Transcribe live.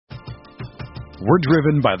We're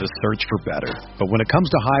driven by the search for better. But when it comes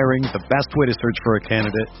to hiring, the best way to search for a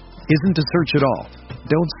candidate isn't to search at all.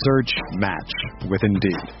 Don't search, match with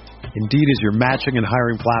Indeed. Indeed is your matching and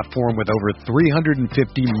hiring platform with over 350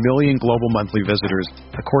 million global monthly visitors,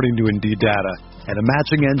 according to Indeed data, and a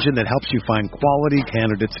matching engine that helps you find quality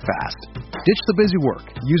candidates fast. Ditch the busy work.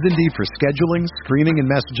 Use Indeed for scheduling, screening, and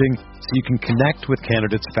messaging so you can connect with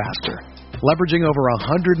candidates faster. Leveraging over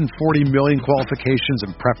 140 million qualifications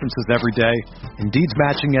and preferences every day, Indeed's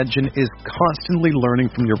matching engine is constantly learning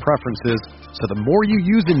from your preferences, so the more you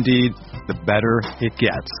use Indeed, the better it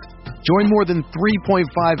gets. Join more than 3.5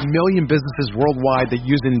 million businesses worldwide that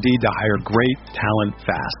use Indeed to hire great talent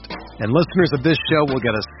fast. And listeners of this show will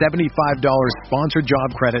get a $75 sponsored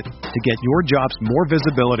job credit to get your jobs more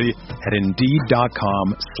visibility at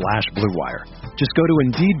Indeed.com/Blue Wire. Just go to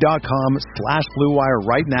Indeed.com/Blue Wire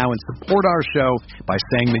right now and support our show by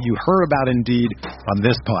saying that you heard about Indeed on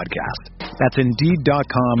this podcast. That's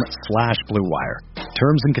Indeed.com/Blue Wire.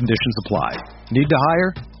 Terms and conditions apply. Need to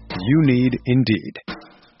hire? You need Indeed.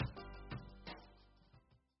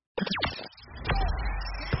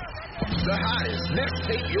 The hottest Knicks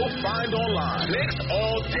tape you'll find online. Knicks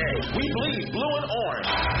all day. We bleed blue and orange.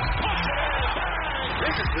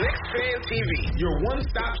 This is Knicks Fan TV, your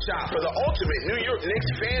one-stop shop for the ultimate New York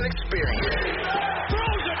Knicks fan experience.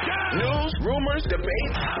 News, rumors,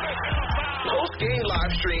 debates, post-game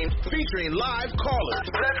live streams featuring live callers.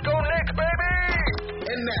 Let's go Knicks, baby!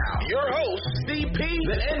 And now, your host, CP,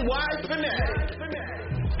 the NY Fanatic.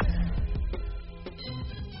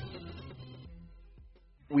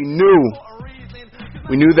 We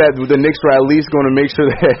knew that the Knicks were at least going to make sure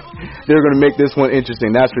that they were going to make this one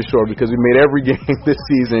interesting. That's for sure, because we made every game this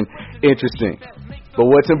season interesting. But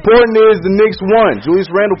what's important is the Knicks won. Julius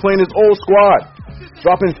Randle playing his old squad,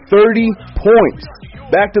 dropping 30 points,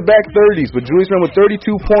 back-to-back 30s. But Julius Randle with 32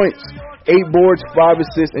 points, 8 boards, 5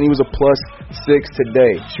 assists, and he was a +6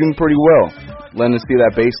 today, shooting pretty well, letting us see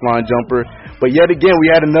that baseline jumper. But yet again, we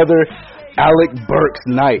had another Alec Burks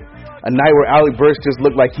night. A night where Alec Burks just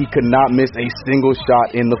looked like he could not miss a single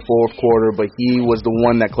shot in the fourth quarter, but he was the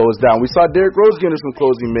one that closed down. We saw Derrick Rose getting some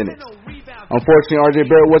closing minutes. Unfortunately, RJ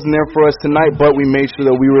Barrett wasn't there for us tonight, but we made sure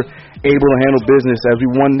that we were able to handle business as we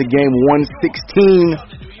won the game 116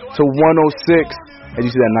 to 106. And you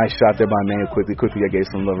see that nice shot there by Emmanuel quickly. I gave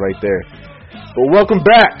some love right there. But welcome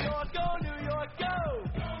back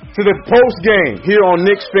to the post game here on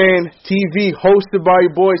Knicks Fan TV, hosted by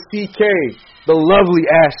your boy CK, the lovely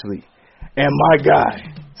Ashley, and my guy,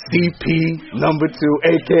 CP number 2,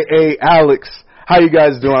 a.k.a. Alex. How you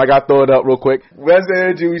guys doing? I got to throw it up real quick. Where's the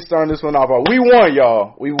energy? We starting this one off. We won,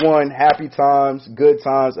 y'all. We won. Happy times, good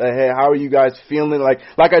times ahead. How are you guys feeling? Like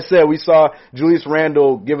I said, we saw Julius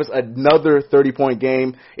Randle give us another 30-point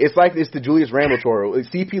game. It's like it's the Julius Randle tour.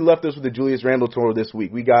 CP left us with the Julius Randle tour this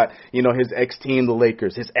week. We got, his ex-team, the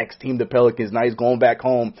Lakers, his ex-team, the Pelicans. Now he's going back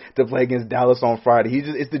home to play against Dallas on Friday.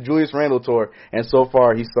 It's the Julius Randle tour, and so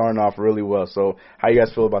far he's starting off really well. So how you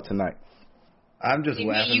guys feel about tonight? I'm just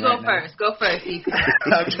laughing. You go first. Go first, Ethan.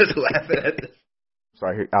 I'm just laughing at this.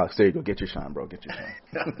 Sorry, here, Alex, there you go. Get your shine, bro. Get your shine.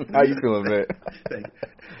 How you feeling, man?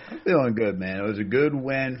 I'm feeling good, man. It was a good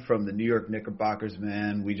win from the New York Knickerbockers,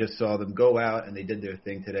 man. We just saw them go out, and they did their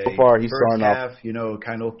thing today. So far, he's starting off.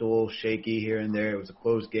 Kind of looked a little shaky here and there. It was a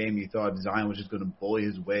close game. You thought Zion was just going to bully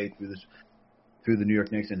his way through the New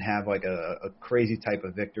York Knicks and have like a crazy type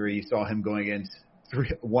of victory. You saw him going against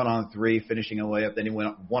 1-on-3, finishing a layup. Then he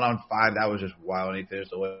went 1-on-5. That was just wild, and he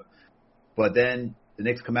finished the layup. But then the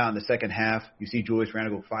Knicks come out in the second half. You see Julius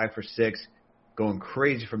Randle go 5 for 6, going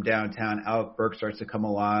crazy from downtown. Alec Burks starts to come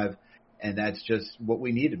alive, and that's just what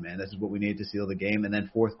we needed, man. This is what we needed to seal the game. And then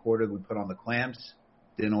fourth quarter, we put on the clamps.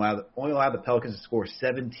 Only allowed the Pelicans to score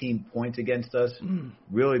 17 points against us.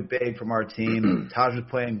 Really big from our team. Taj was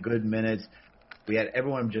playing good minutes. We had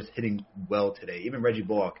everyone just hitting well today. Even Reggie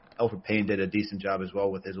Bullock. Elfrid Payne did a decent job as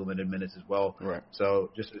well with his limited minutes as well. Right. So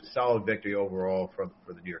just a solid victory overall for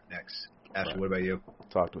the New York Knicks. Ashley, what about you?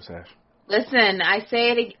 Talk to us, Ash. Listen, I say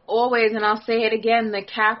it always, and I'll say it again. The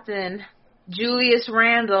captain, Julius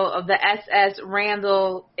Randle of the SS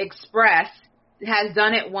Randle Express, has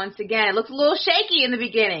done it once again. It looked a little shaky in the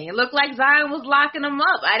beginning. It looked like Zion was locking him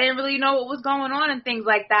up. I didn't really know what was going on and things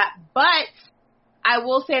like that. But I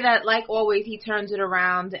will say that, like always, he turns it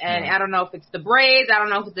around, and I don't know if it's the braids. I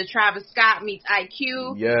don't know if it's the Travis Scott meets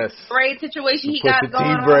IQ braid situation he got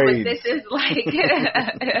going on, but this is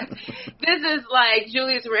like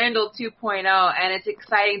Julius Randle 2.0, and it's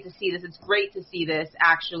exciting to see this. It's great to see this,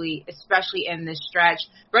 actually, especially in this stretch.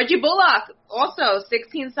 Reggie Bullock, also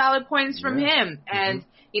 16 solid points from him, and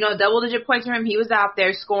double-digit points for him. He was out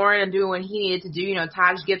there scoring and doing what he needed to do.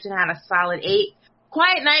 Taj Gibson had a solid 8.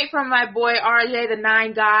 Quiet night from my boy RJ, the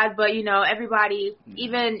 9 God, but, everybody,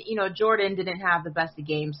 even, Jordan didn't have the best of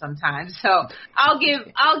games sometimes. So I'll give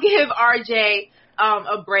RJ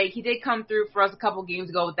a break. He did come through for us a couple games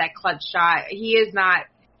ago with that clutch shot. He's not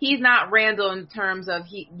Randall in terms of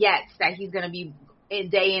that he's going to be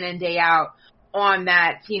day in and day out on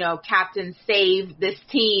that, captain save this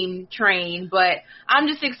team train. But I'm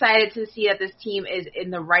just excited to see that this team is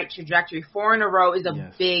in the right trajectory. 4 in a row is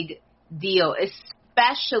a big deal,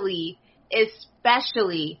 especially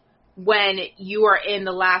when you are in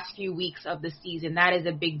the last few weeks of the season. That is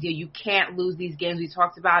a big deal. You can't lose these games. We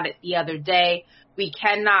talked about it the other day. We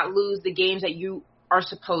cannot lose the games that you are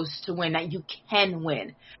supposed to win, that you can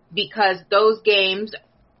win, because those games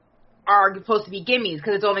are supposed to be gimmies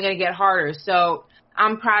because it's only going to get harder. So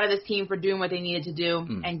I'm proud of this team for doing what they needed to do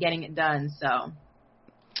and getting it done. So.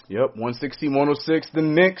 Yep, 116-106. The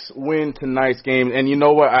Knicks win tonight's game. And you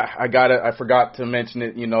know what? I forgot to mention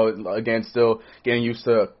it, again, still getting used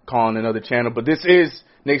to calling another channel. But this is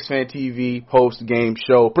Knicks Fan TV post-game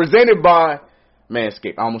show presented by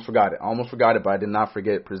Manscaped. I almost forgot it, but I did not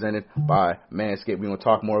forget. Presented by Manscaped. We're going to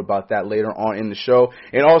talk more about that later on in the show.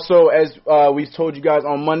 And also, as we told you guys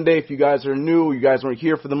on Monday, if you guys are new, you guys weren't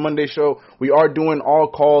here for the Monday show, we are doing all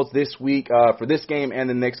calls this week for this game and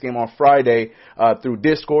the next game on Friday through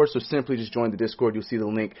Discord. So simply just join the Discord. You'll see the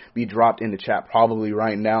link be dropped in the chat probably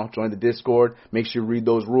right now. Join the Discord. Make sure you read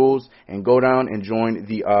those rules and go down and join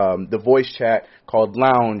the voice chat called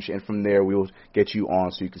Lounge. And from there, we will get you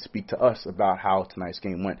on so you can speak to us about how tonight's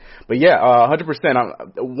game went. But yeah, 100%.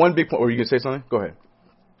 One big point. Or you can say something? Go ahead.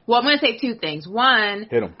 Well, I'm going to say 2 things. One,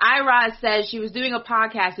 Hit 'em. Ira says she was doing a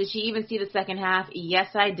podcast. Did she even see the second half?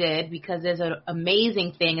 Yes, I did, because there's an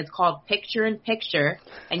amazing thing. It's called Picture in Picture,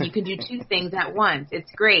 and you can do 2 things at once.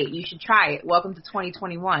 It's great. You should try it. Welcome to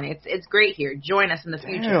 2021. It's great here. Join us in the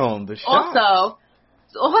future. Damn, the shot.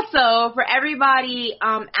 Also, for everybody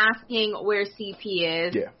asking where CP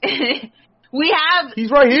is, we have... He's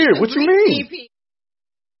right here. What you mean? CP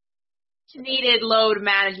needed load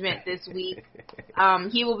management this week.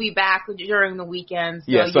 He will be back during the weekend,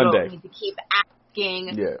 so you Sunday. don't need to keep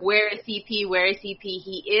asking where is CP, where is CP.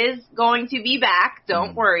 He is going to be back.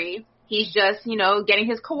 Don't worry. He's just, getting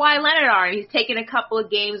his Kawhi Leonard on. He's taking a couple of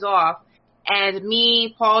games off. And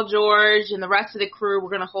me, Paul George, and the rest of the crew, we're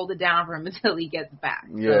going to hold it down for him until he gets back.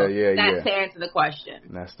 That's to answer the question.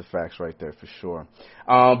 That's the facts right there for sure.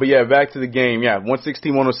 But yeah, back to the game. Yeah,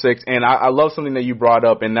 116-106. And I love something that you brought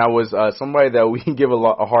up, and that was somebody that we can give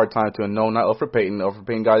a hard time to. No, not Elfrid Payton. Elfrid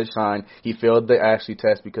Payton got his shine. He failed the Ashley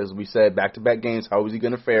test because we said back-to-back games, how was he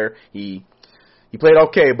going to fare? He played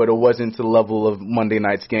okay, but it wasn't to the level of Monday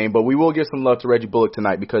night's game. But we will give some love to Reggie Bullock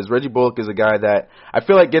tonight, because Reggie Bullock is a guy that I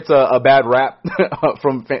feel like gets a bad rap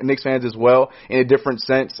from Knicks fans as well, in a different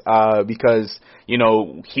sense, because,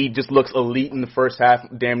 he just looks elite in the first half,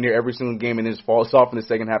 damn near every single game, and then just falls off in the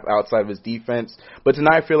second half outside of his defense. But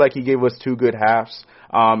tonight I feel like he gave us 2 good halves.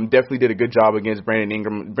 Definitely did a good job against Brandon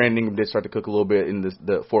Ingram. Brandon Ingram did start to cook a little bit in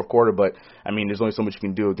the fourth quarter, but, there's only so much you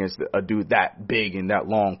can do against a dude that big and that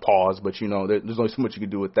long pause. But, there's only so much you can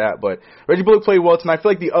do with that. But Reggie Bullock played well tonight. I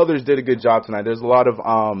feel like the others did a good job tonight. There's a lot of,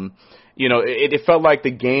 it felt like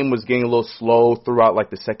the game was getting a little slow throughout, like,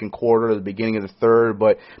 the second quarter, the beginning of the third.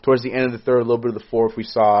 But towards the end of the third, a little bit of the fourth, we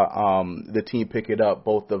saw the team pick it up,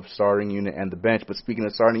 both the starting unit and the bench. But speaking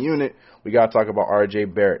of starting unit, we got to talk about R.J.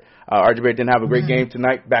 Barrett. R.J. Barrett didn't have a great game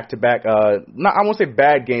tonight, back-to-back. I won't say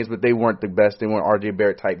bad games, but they weren't the best. They weren't R.J.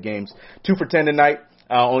 Barrett-type games. 2 for 10 tonight.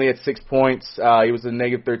 Only at 6 points. He was a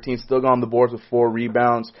negative 13, still got on the boards with 4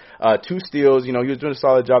 rebounds, 2 steals. He was doing a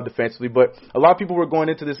solid job defensively. But a lot of people were going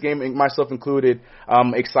into this game, myself included,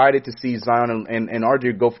 excited to see Zion and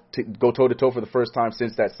RJ go toe-to-toe for the first time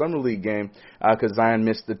since that Summer League game, because Zion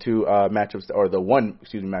missed the 2 matchups, or the one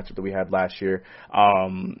matchup that we had last year.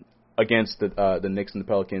 Against the Knicks and the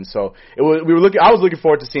Pelicans. So I was looking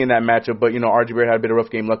forward to seeing that matchup, but RJ Barrett had a bit of a rough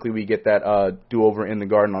game. Luckily we get that do-over in the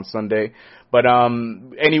Garden on Sunday. But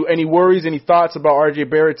any worries, any thoughts about RJ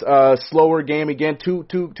Barrett's slower game again? Two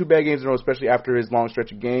bad games in a row, especially after his long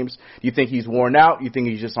stretch of games. Do you think he's worn out? Do you think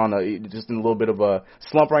he's just in a little bit of a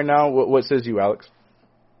slump right now? What says you, Alex?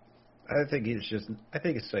 I think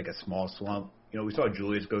it's like a small slump. We saw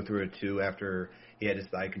Julius go through it too after he had his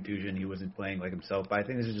thigh contusion. He wasn't playing like himself. But I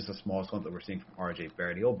think this is just a small slump that we're seeing from R.J.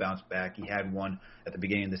 Barrett. He'll bounce back. He had one at the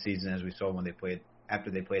beginning of the season, as we saw when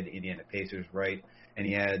after they played the Indiana Pacers, right? And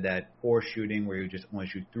he had that poor shooting where he would just only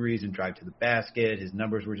shoot threes and drive to the basket. His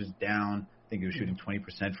numbers were just down. I think he was shooting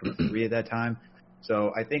 20% from 3 at that time.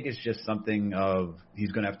 So I think it's just something of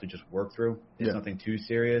he's going to have to just work through. It's nothing too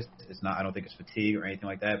serious. It's not. I don't think it's fatigue or anything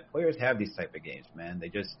like that. Players have these type of games, man. They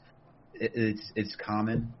just it's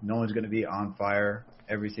common. No one's going to be on fire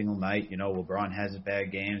every single night. You know, LeBron has his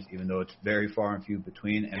bad games, even though it's very far and few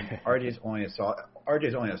between. And RJ's only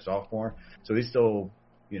a sophomore, so he's still,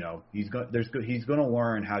 you know, he's going to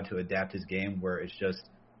learn how to adapt his game. Where it's just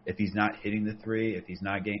if he's not hitting the three, if he's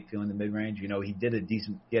not feeling the mid range, you know, he had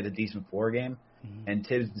a decent floor game. And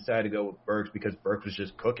Tibbs decided to go with Burks because Burks was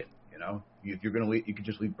just cooking. You know, if you're going to leave, you could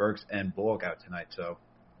just leave Burks and Bullock out tonight. So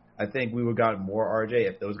I think we would have gotten more RJ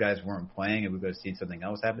if those guys weren't playing, and we would have seen something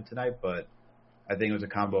else happen tonight. But I think it was a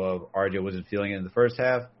combo of RJ wasn't feeling it in the first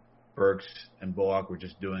half. Burks and Bullock were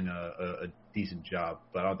just doing a decent job,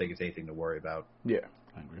 but I don't think it's anything to worry about. Yeah,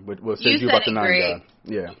 I agree. But we'll say you about the 9 guy.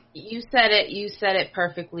 Yeah, you said it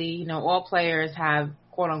perfectly. You know, all players have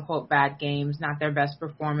quote-unquote bad games, not their best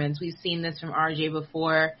performance. We've seen this from RJ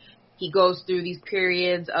before. He goes through these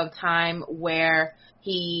periods of time where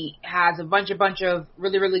he has a bunch of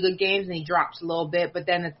really, really good games and he drops a little bit. But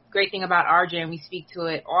then the great thing about RJ, and we speak to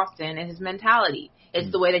it often, is his mentality.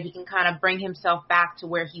 It's the way that he can kind of bring himself back to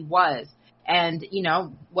where he was. And, you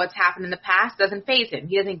know, what's happened in the past doesn't faze him.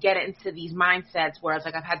 He doesn't get into these mindsets where it's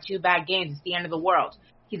like, I've had 2 bad games, it's the end of the world.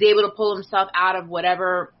 He's able to pull himself out of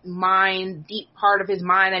whatever deep part of his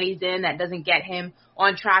mind that he's in that doesn't get him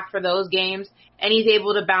on track for those games, and he's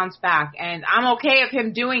able to bounce back. And I'm okay with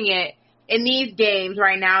him doing it in these games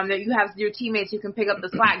right now, and that you have your teammates who can pick up the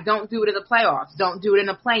slack. Don't do it in the playoffs. Don't do it in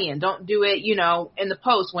the play-in. Don't do it, you know, in the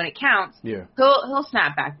post when it counts. Yeah. He'll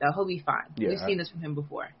snap back, though. He'll be fine. Yeah, We've seen this from him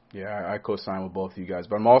before. Yeah, I co-sign with both of you guys.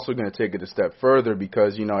 But I'm also going to take it a step further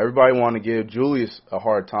because, you know, everybody want to give Julius a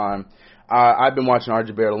hard time. I've been watching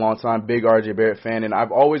RJ Barrett a long time, big RJ Barrett fan, and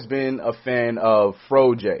I've always been a fan of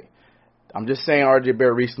Fro-J. I'm just saying RJ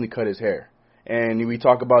Barrett recently cut his hair. And we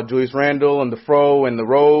talk about Julius Randle and the Fro and the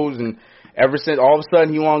Rose, and ever since all of a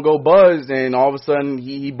sudden he want to go buzz, and all of a sudden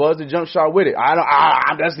he buzzed a jump shot with it.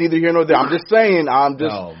 That's neither here nor there. I'm just saying. I'm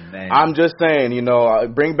just saying. You know,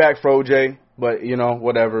 bring back Fro-J, but you know,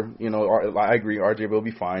 whatever. You know, I agree. RJ will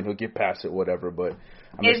be fine. He'll get past it, whatever. But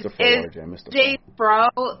I missed the Fro, RJ. I missed the Fro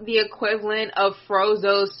the equivalent of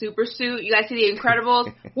Frozo's super suit? You guys see The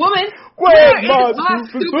Incredibles? Woman, where's my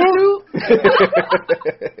super suit?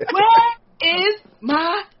 Where is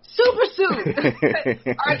my super suit?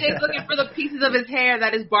 RJ's looking for the pieces of his hair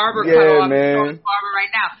that his barber cut off. Man. His barber right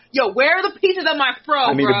now. Yo, where are the pieces of my fro,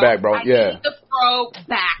 I need it back, bro. I need the fro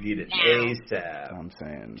back. Need it now. ASAP. I'm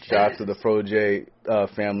saying, shout out to the Fro-J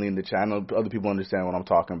family in the channel. Other people understand what I'm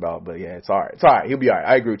talking about, but yeah, it's all right. It's all right. He'll be all right.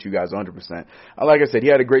 I agree with you guys 100%. Like I said, he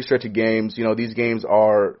had a great stretch of games. You know, these games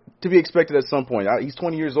are to be expected at some point. He's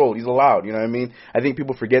 20 years old. He's allowed. You know what I mean? I think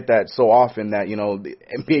people forget that so often that, you know, the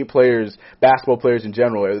NBA players, basketball players in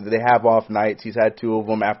general, they have off nights. He's had 2 of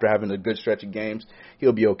them after having a good stretch of games.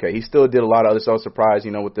 He'll be okay. He still did a lot of other stuff. I was surprised,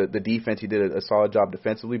 you know, with the defense. He did a solid job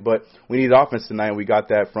defensively, but we needed offense tonight, and we got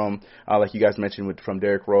that from, like you guys mentioned, from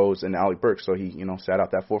Derrick Rose and Alec Burks. So he, you know, sat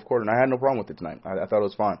out that fourth quarter, and I had no problem with it tonight. I thought it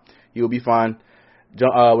was fine. He'll be fine.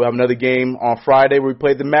 We'll have another game on Friday where we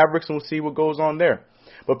play the Mavericks, and we'll see what goes on there.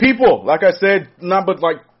 But people, like I said, not but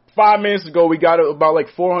like 5 minutes ago, we got about like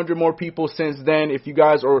 400 more people since then. If you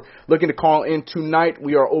guys are looking to call in tonight,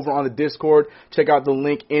 we are over on the Discord. Check out the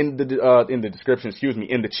link in the description,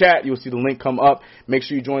 in the chat. You'll see the link come up. Make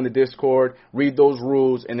sure you join the Discord, read those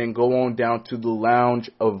rules, and then go on down to the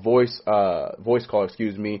lounge of voice call,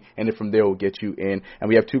 and then from there we'll get you in. And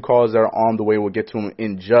we have 2 calls that are on the way. We'll get to them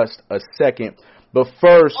in just a second. But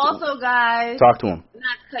first, also, guys, talk to him.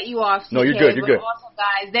 Not to cut you off, CK, no, you're good. You're good. Also,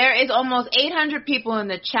 guys, there is almost 800 people in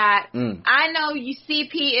the chat. I know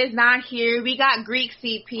CP is not here. We got Greek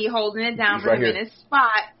CP holding it down for him in his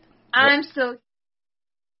spot. I'm still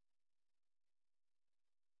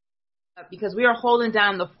because we are holding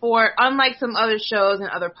down the fort. Unlike some other shows and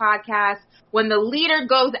other podcasts, when the leader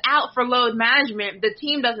goes out for load management, the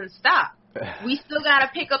team doesn't stop. We still got to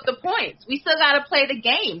pick up the points. We still got to play the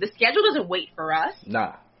game. The schedule doesn't wait for us.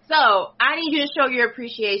 Nah. So I need you to show your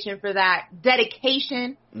appreciation for that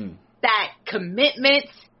dedication, that commitment,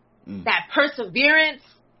 that perseverance,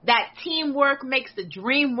 that teamwork makes the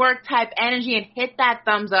dream work type energy, and hit that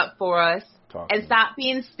thumbs up for us. And stop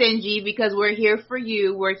being stingy because we're here for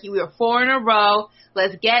you. We are 4 in a row.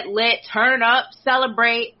 Let's get lit, turn up,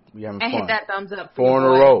 celebrate, and hit that thumbs up. 4 in a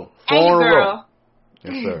row. 4 in a row.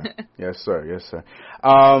 Yes, sir. Yes, sir. Yes, sir.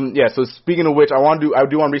 So speaking of which, I do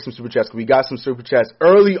want to read some super chats, because we got some super chats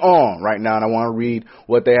early on right now, and I want to read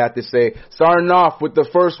what they have to say. Starting off with the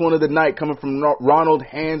first one of the night, coming from Ronald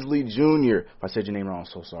Hansley Jr. If I said your name wrong, I'm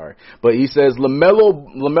so sorry. But he says,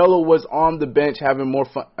 LaMelo was on the bench having more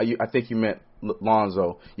fun. I think you meant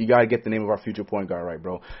Lonzo. You got to get the name of our future point guard right,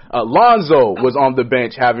 bro. Lonzo was on the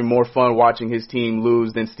bench having more fun watching his team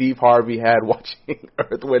lose than Steve Harvey had watching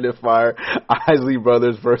Earth, Wind, and Fire Isley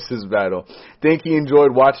Brothers versus battle. Think he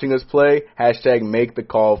enjoyed watching us play? Hashtag make the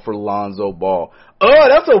call for Lonzo Ball. Oh,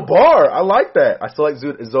 that's a bar. I like that. I still like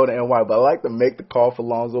Zoda NY, but I like to make the call for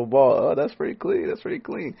Lonzo Ball. Oh, that's pretty clean. That's pretty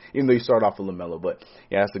clean. Even though you start off with LaMelo, but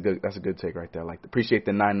yeah, that's a good take right there. I like appreciate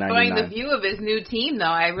the $9.99. Enjoying the view of his new team, though.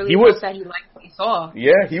 I really hope that he liked what he saw.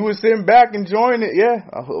 Yeah, he was sitting back enjoying it. Yeah,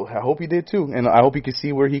 I hope he did too, and I hope he can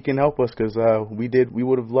see where he can help us, because we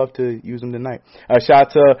would have loved to use him tonight. Shout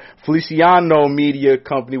out to Feliciano Media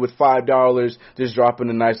Company with $5, just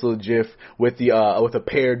dropping a nice little GIF with a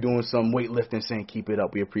pair doing some weightlifting, saying keep it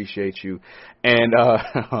up. We appreciate you. And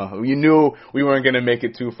you knew we weren't going to make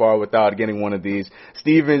it too far without getting one of these.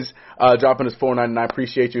 Stevens dropping his $4.99.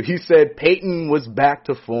 Appreciate you. He said Peyton was back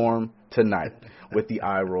to form tonight with the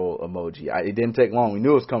eye roll emoji. It didn't take long. We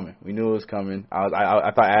knew it was coming.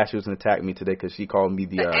 I thought Ashley was going to attack me today because she called me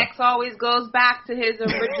the X always goes back to his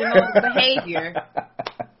original behavior.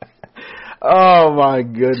 Oh, my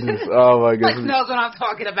goodness. Flex knows what I'm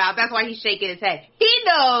talking about. That's why he's shaking his head. He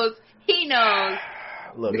knows.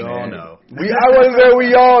 Look, we man, all know. I wasn't saying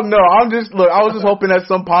we all know. I was just hoping that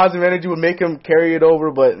some positive energy would make him carry it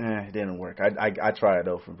over, but it didn't work. I tried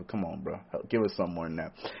though. But come on, bro, give us some more than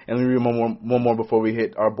that. And let me read one more before we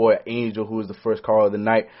hit our boy Angel, who is the first caller of the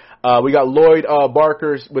night. We got Lloyd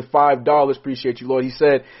Barkers with $5. Appreciate you, Lloyd. He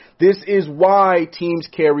said, "This is why teams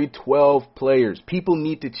carry 12 players. People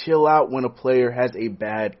need to chill out when a player has a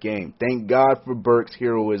bad game. Thank God for Burke's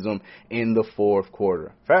heroism in the fourth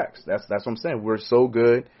quarter." Facts. That's what I'm saying. We're so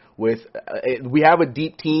good with. We have a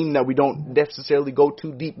deep team that we don't necessarily go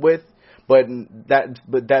too deep with. But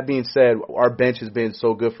that being said, our bench has been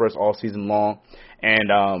so good for us all season long.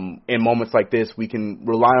 And in moments like this, we can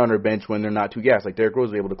rely on our bench when they're not too gassed. Like Derrick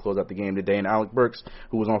Rose was able to close out the game today, and Alec Burks,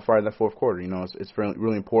 who was on fire in that fourth quarter. You know, it's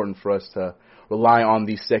really important for us to rely on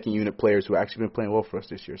these second unit players who have actually been playing well for us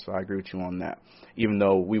this year. So I agree with you on that. Even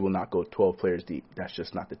though we will not go 12 players deep, that's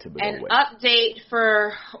just not the typical way. An update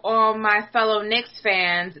for all my fellow Knicks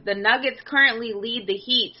fans: the Nuggets currently lead the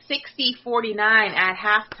Heat 60-49 at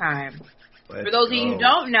halftime. For those of you who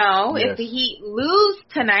don't know, if the Heat lose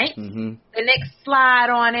tonight, the Knicks slide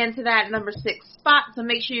on into that number 6 spot. So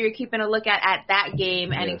make sure you're keeping a look at that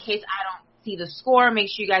game. And in case I don't see the score, make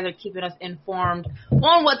sure you guys are keeping us informed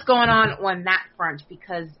on what's going on that front,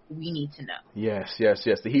 because we need to know. Yes.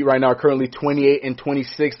 The Heat right now are currently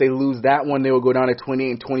 28-26. They lose that one, they will go down to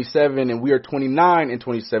 28-27, and we are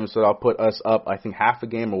 29-27. So that'll put us up, I think, half a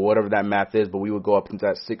game or whatever that math is. But we would go up into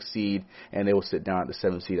that 6th seed, and they will sit down at the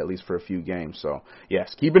 7th seed at least for a few games. So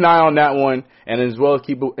yes, keep an eye on that one, and as well as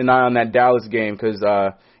keep an eye on that Dallas game, because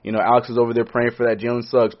Alex is over there praying for that Jalen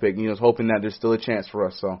Suggs pick. Hoping that there's still a chance for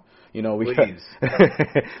us. So. We got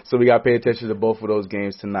to pay attention to both of those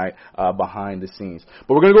games tonight behind the scenes.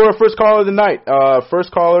 But we're going to go to our first caller of the night. First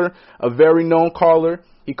caller, a very known caller.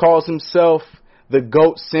 He calls himself the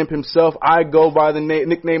GOAT Simp himself. I go by the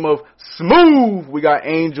nickname of Smooth. We got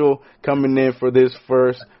Angel coming in for this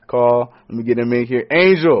first call. Let me get him in here.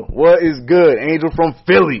 Angel, what is good? Angel from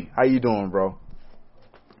Philly. How you doing, bro?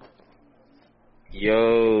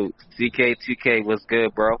 Yo, CK2K, what's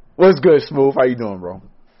good, bro? What's good, Smooth? How you doing, bro?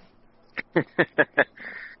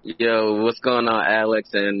 Yo, what's going on, Alex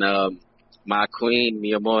and my queen,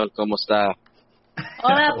 mi amor, ¿cómo está?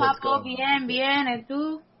 Hola, papo, bien, ¿y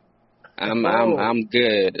tú? I'm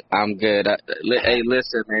good. Hey,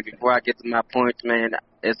 listen, man, before I get to my points, man,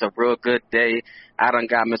 it's a real good day. I done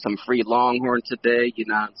got me some free Longhorn today, you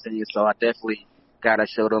know what I'm saying? So I definitely gotta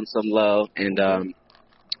show them some love, and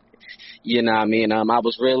you know what I mean? I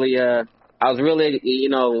was really, I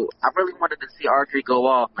really wanted to see Archery go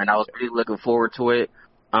off, man. I was really looking forward to it.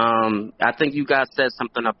 I think you guys said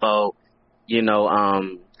something about,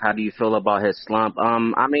 how do you feel about his slump?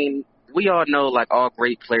 I mean, we all know, like, all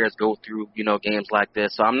great players go through, games like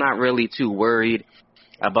this. So I'm not really too worried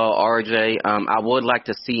about RJ. I would like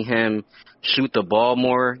to see him shoot the ball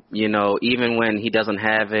more, even when he doesn't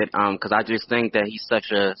have it, because I just think that he's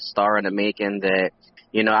such a star in the making that,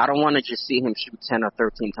 I don't want to just see him shoot 10 or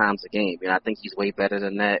 13 times a game. I think he's way better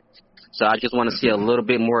than that. So I just want to see a little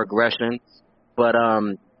bit more aggression. But,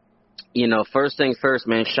 first thing first,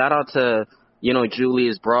 man, shout out to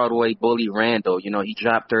Julius Broadway bully Randle. He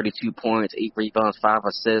dropped 32 points, 8 rebounds, 5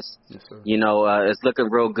 assists. Yes, sir. It's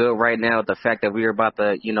looking real good right now. The fact that we're about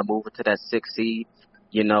to, move into that 6th seed,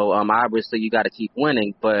 obviously you got to keep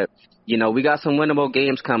winning, but we got some winnable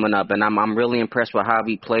games coming up, and I'm really impressed with how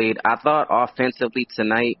we played. I thought offensively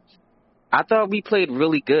tonight, we played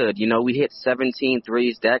really good. We hit 17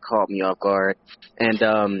 threes. That caught me off guard.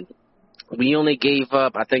 And we only gave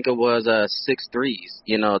up, I think it was 6 threes,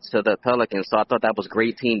 to the Pelicans. So I thought that was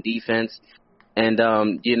great team defense. And,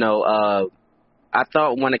 I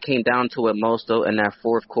thought when it came down to it most, though, in that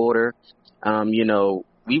fourth quarter,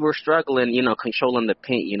 we were struggling, controlling the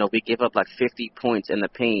paint. We gave up like 50 points in the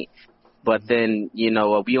paint. But then,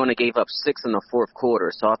 we only gave up 6 in the fourth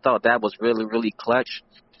quarter. So I thought that was really, really clutch.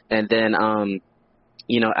 And then,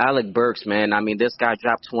 Alec Burks, man, this guy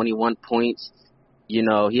dropped 21 points. He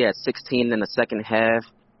had 16 in the second half.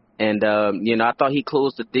 And, I thought he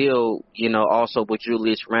closed the deal, also with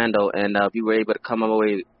Julius Randle. And we were able to come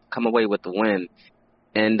away with the win.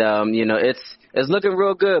 And, it's looking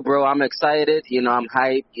real good, bro. I'm excited. I'm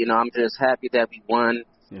hyped. I'm just happy that we won.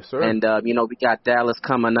 Yes, sir. And, we got Dallas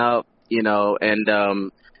coming up, and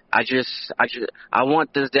I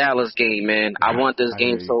want this Dallas game, man. I want this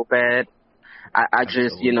game so bad. I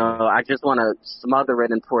just want to smother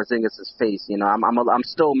it in Porzingis' face. I'm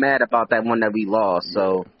still mad about that one that we lost.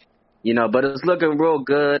 So, but it's looking real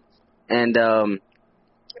good. And,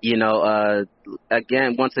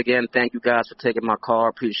 once again, thank you guys for taking my call.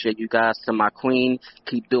 Appreciate you guys. To my queen,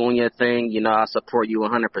 keep doing your thing. I support you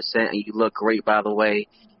 100%, and you look great, by the way.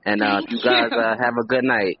 And you guys have a good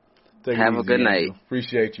night. Have a good night.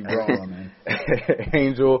 Appreciate you, bro. Man.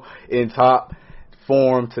 Angel in top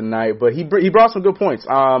form tonight, but he brought some good points.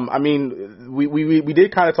 We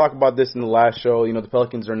did kind of talk about this in the last show. The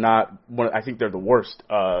Pelicans are not one. I think they're the worst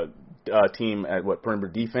team at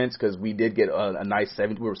perimeter defense, because we did get a nice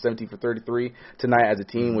 70. We were 17 for 33 tonight as a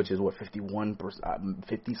team, which is 51%,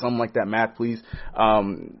 50 something like that. Math, please.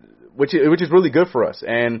 Which is really good for us.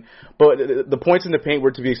 But the points in the paint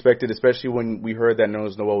were to be expected, especially when we heard that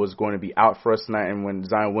Nerlens Noel was going to be out for us tonight, and when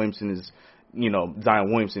Zion Williamson,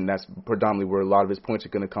 that's predominantly where a lot of his points are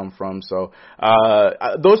going to come from. So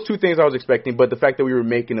those two things I was expecting, but the fact that we were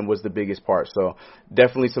making them was the biggest part. So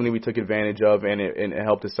definitely something we took advantage of, and it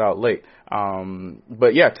helped us out late.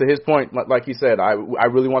 But yeah, to his point, like he said, I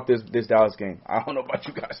really want this Dallas game. I don't know about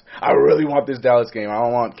you guys. I really want this Dallas game. I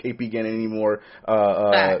don't want KP getting any more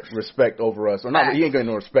respect over us. Or not, he ain't getting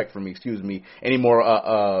no respect from me, excuse me, any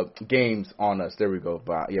more games on us. There we go.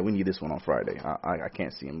 But yeah, we need this one on Friday. I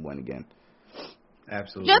can't see him win again.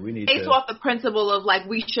 Absolutely. Just we need based off the principle of,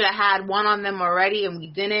 we should have had one on them already and we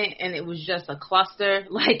didn't, and it was just a cluster.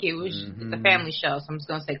 It was it's a family show, so I'm just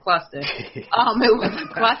going to say cluster. It was a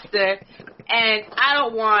cluster. And I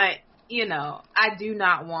don't want, I do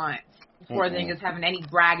not want Porzingis having any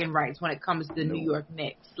bragging rights when it comes to the New York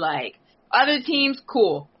Knicks. Other teams,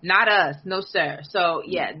 cool. Not us. No, sir. So,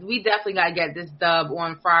 yeah, we definitely got to get this dub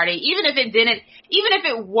on Friday. Even if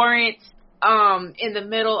it weren't in the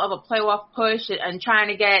middle of a playoff push and trying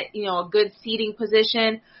to get, a good seeding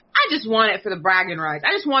position. I just want it for the bragging rights.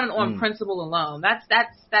 I just want it on principle alone. That's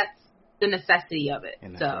the necessity of it.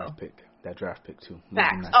 And that draft pick too.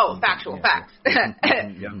 Facts. Factual facts. Come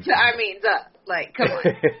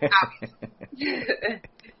on.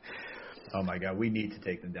 Oh my God, we need to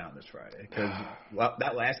take them down this Friday, because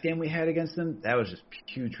that last game we had against them, that was just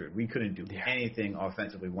putrid. We couldn't do anything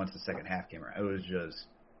offensively once the second half came around. It was just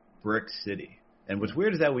brick city. And what's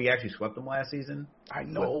weird is that we actually swept them last season. I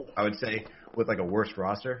know. I would say with a worse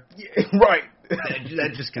roster. Yeah, right.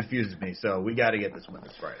 that just confuses me. So we got to get this win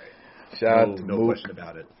this Friday. Shout out to no question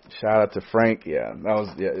about it. Shout out to Frank. Yeah, that was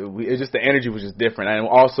it just the energy was just different, and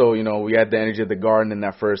also we had the energy of the Garden in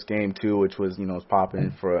that first game too, which was was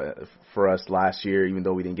popping for us last year. Even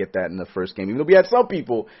though we didn't get that in the first game, even though we had some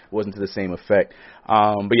people, it wasn't to the same effect.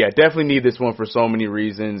 But yeah, definitely need this one for so many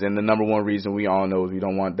reasons, and the number one reason we all know is we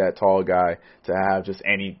don't want that tall guy to have just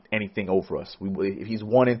anything over us. If he's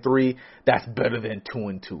 1-3, that's better than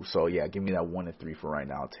 2-2. So yeah, give me that 1-3 for right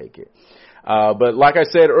now. I'll take it. But like I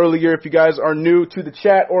said earlier, if you guys are new to the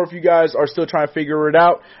chat or if you guys are still trying to figure it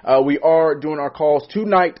out, we are doing our calls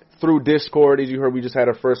tonight through Discord. As you heard, we just had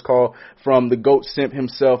our first call from the GOAT simp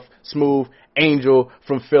himself, Smooth Angel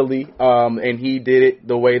from Philly, and he did it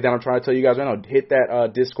the way that I'm trying to tell you guys right now. Hit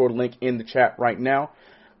that Discord link in the chat right now.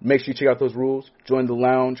 Make sure you check out those rules. Join the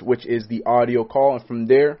lounge, which is the audio call, and from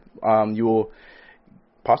there you will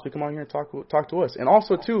possibly come on here and talk to us. And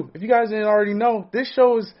also, too, if you guys didn't already know, this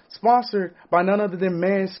show is sponsored by none other than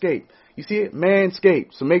Manscaped. You see it?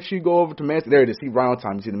 Manscaped. So make sure you go over to Manscaped. There it is. See, right on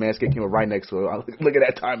time. You see the Manscaped came right next to it. Look at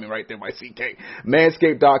that timing right there by CK.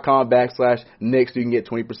 Manscaped.com/Knicks. You can get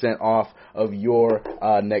 20% off of your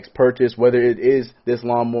next purchase, whether it is this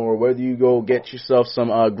lawnmower, whether you go get yourself some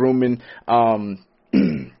grooming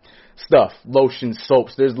stuff, lotion,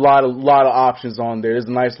 soaps. There's a lot of options on there. There's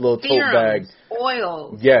a nice little tote bag.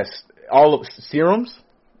 Oils. Yes. All of serums?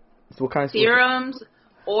 What kind of serums?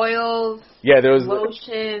 Oils,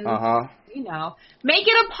 lotions, you know, make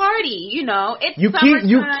it a party, you know. It's you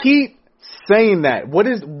keep saying that. What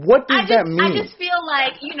does that mean? I just feel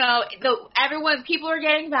like, you know, people are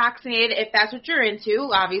getting vaccinated. If that's what you're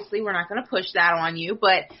into, obviously we're not going to push that on you.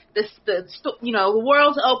 But the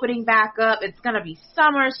world's opening back up. It's going to be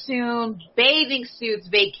summer soon, bathing suits,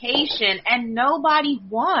 vacation, and nobody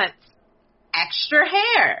wants extra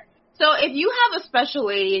hair. So if you have a special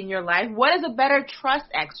lady in your life, what is a better trust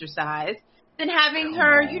exercise than having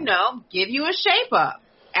her, you know, give you a shape up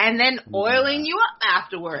and then oiling you up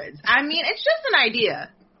afterwards? I mean, it's just an idea.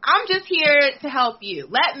 I'm just here to help you.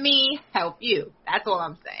 Let me help you. That's all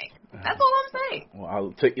I'm saying. Well,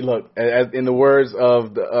 I'll take you. Look, as in the words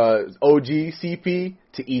of the OG CP,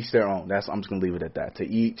 to each their own. I'm just gonna leave it at that. To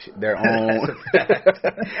each their own.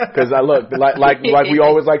 Because like we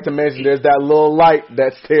always like to mention, there's that little light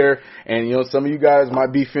that's there, and you know some of you guys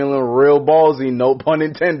might be feeling real ballsy, no pun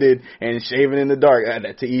intended, and shaving in the dark.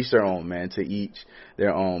 To each their own, man. To each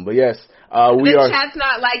their own. But yes, the chat's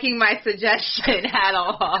not liking my suggestion at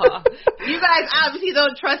all. You guys obviously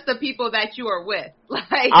don't trust the people that you are with.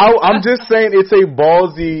 I'm just saying it's a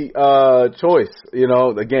ballsy choice. You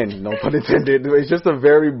know, again, no pun intended. It's just a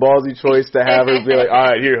very ballsy choice to have her be like, all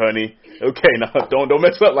right, here, honey. Okay, now don't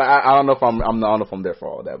mess up. Like I don't know if I don't know if I'm there for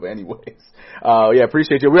all that. But anyways, yeah,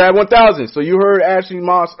 appreciate you. We're at 1,000. So you heard Ashley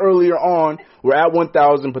Moss earlier on. We're at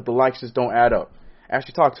 1,000, but the likes just don't add up.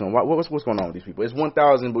 Actually, talk to him. What's going on with these people? It's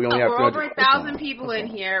 1,000, but we only have 200. We're over 1,000 people in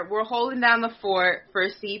here. We're holding down the fort for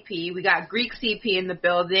CP. We got Greek CP in the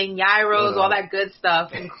building, Gyros, all that good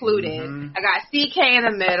stuff included. I got CK in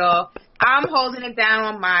the middle. I'm holding it down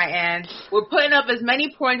on my end. We're putting up as many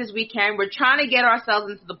points as we can. We're trying to get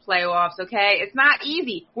ourselves into the playoffs, okay? It's not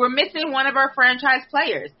easy. We're missing one of our franchise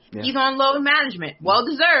players. Yeah. He's on load management.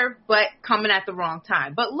 Well-deserved, but coming at the wrong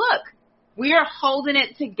time. But look. We are holding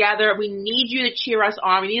it together. We need you to cheer us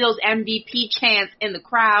on. We need those MVP chants in the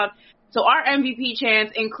crowd. So our MVP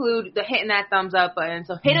chants include the hitting that thumbs up button.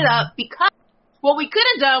 So hit it up, because what we could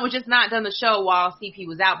have done was just not done the show while CP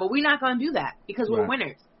was out. But we're not going to do that because we're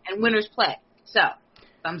winners, and winners play. So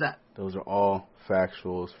thumbs up. Those are all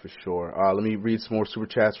factuals for sure. Let me read some more super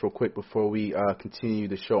chats real quick before we continue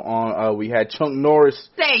the show on. We had Chunk Norris.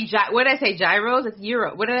 What did I say? Gyros? It's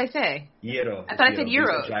Euro. What did I say? Gyro. I thought I said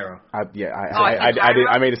Euro. Gyro. I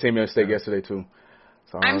made the same mistake yesterday too.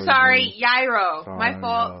 I'm sorry, Gyro. My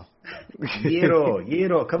fault.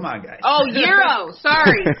 Euro. Come on, guys. Oh, Euro.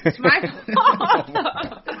 Sorry. It's my fault.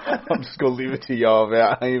 I'm just going to leave it to y'all, man.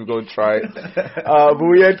 I ain't even going to try it. But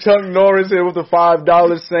we had Chuck Norris here with the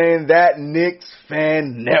 $5 saying that Knicks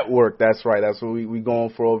Fan Network. That's right. That's what we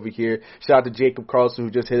going for over here. Shout out to Jacob Carlson,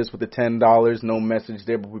 who just hit us with the $10. No message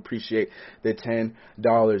there, but we appreciate the $10.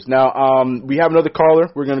 Now, we have another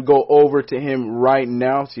caller. We're going to go over to him right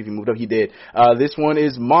now. See if he moved up. He did. This one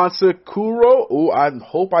is Mansa Kuro. Ooh, I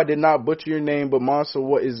hope I did not butcher your name, but Mansa,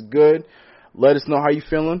 what is good? Let us know how you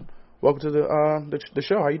feeling. Welcome to the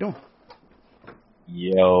show. How you doing?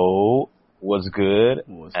 Yo, what's good?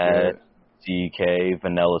 What's at DK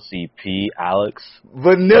Vanilla CP Alex.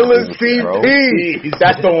 Vanilla CP.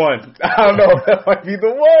 That's the one. I don't know. That might be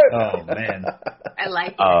the one. Oh man, I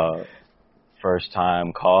like it. First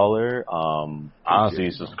time caller.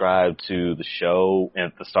 Honestly, subscribed to the show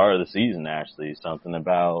at the start of the season. Actually, something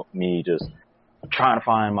about me just trying to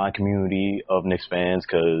find my community of Knicks fans,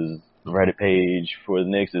 because the Reddit page for the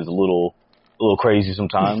Knicks is a little crazy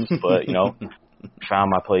sometimes, but you know, found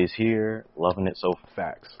my place here, loving it so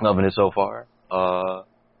far.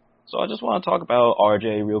 So I just want to talk about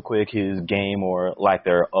RJ real quick, his game or lack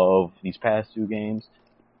thereof these past two games.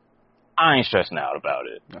 I ain't stressing out about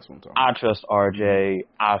it. That's what I'm talking about. I trust RJ.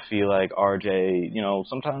 I feel like RJ, you know,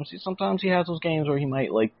 sometimes he has those games where he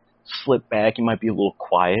might like slip back. He might be a little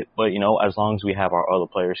quiet, but you know, as long as we have our other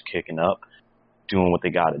players kicking up, doing what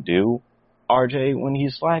they got to do, RJ, when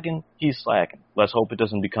he's slacking, he's slacking. Let's hope it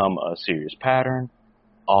doesn't become a serious pattern,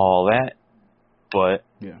 all that. But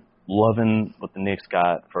loving what the Knicks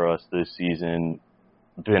got for us this season.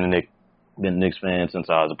 Been a Knicks fan since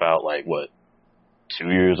I was about 2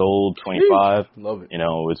 years old, 25. Love it. You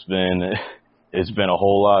know, it's been it's been a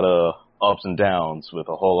whole lot of ups and downs with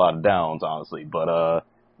a whole lot of downs, honestly. But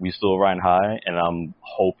we still riding high, and I'm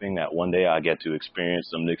hoping that one day I get to experience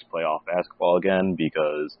some Knicks playoff basketball again,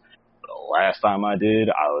 because the last time I did,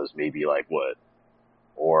 I was maybe 4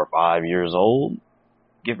 or 5 years old,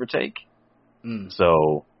 give or take.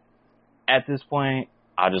 So at this point,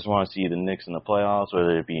 I just want to see the Knicks in the playoffs,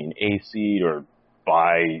 whether it be an 8th seed or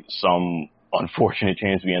by some unfortunate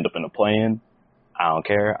chance we end up in a play-in. I don't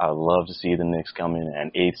care. I would love to see the Knicks come in at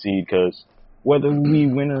an 8th seed, because whether we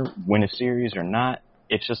win a series or not,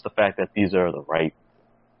 it's just the fact that these are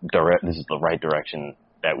this is the right direction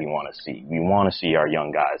that we want to see. We want to see our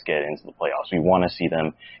young guys get into the playoffs. We want to see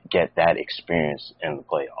them get that experience in the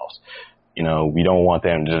playoffs. We don't want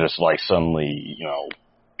them to just suddenly,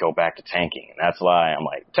 go back to tanking. And that's why I'm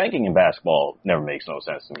tanking in basketball never makes no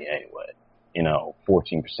sense to me anyway.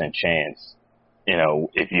 14% chance,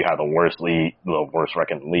 if you have the worst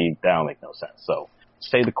record in the league, that don't make no sense. So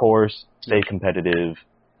stay the course, stay competitive.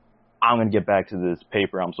 I'm going to get back to this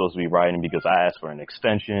paper I'm supposed to be writing because I asked for an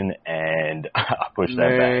extension and I pushed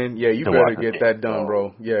that back. Yeah, you better get that done,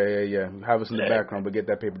 bro. Yeah. Have us in the background, but get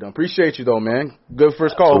that paper done. Appreciate you, though, man. Good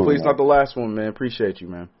first call. Hopefully it's not the last one, man. Appreciate you,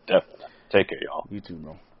 man. Definitely. Take care, y'all. You too,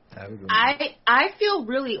 bro. I feel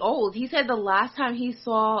really old. He said the last time he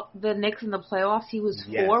saw the Knicks in the playoffs, he was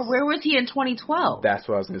 4. Where was he in 2012? That's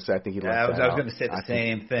what I was going to say. I think he left I was going to say the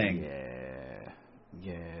same thing.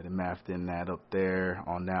 Yeah, the math didn't add up there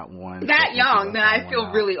on that one. That young, then I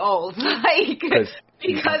feel really old. Because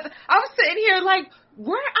I'm sitting here I'm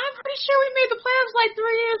pretty sure we made the playoffs 3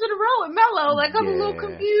 years in a row with Melo. I'm a little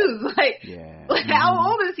confused. How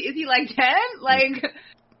old is he? Is he 10?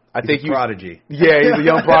 I think he's a prodigy. Yeah, he's a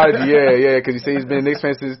young prodigy. Yeah, because you say he's been a Knicks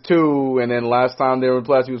fan since 2, and then last time they were in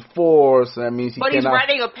playoffs he was 4. So that means he's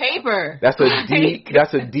writing a paper. That's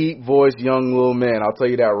a deep voiced young little man. I'll tell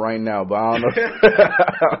you that right now. But I don't know.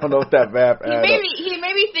 I don't know if that math adds up. He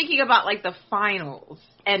may be thinking about the finals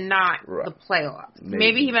and not the playoffs.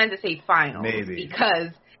 Maybe he meant to say finals. Maybe because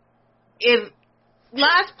if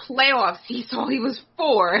last playoffs he saw he was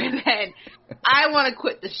 4, and then I want to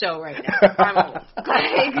quit the show right now. I'm old.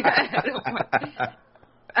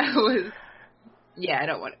 I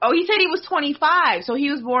don't want. Oh, he said he was 25, so he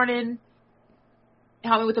was born in.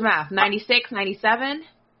 Help me with the math. 96, 97,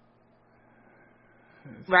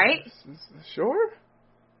 right? Sure.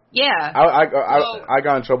 Yeah. I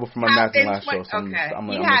got in trouble for my math in last show. So okay.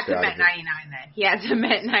 He had to met 99 then. He had to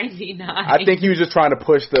met 99. I think he was just trying to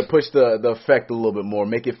push the effect a little bit more,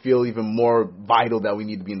 make it feel even more vital that we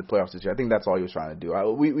need to be in the playoffs this year. I think that's all he was trying to do.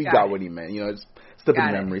 We got what he meant. It's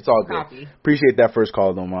slipping memory. It's all good. Copy. Appreciate that first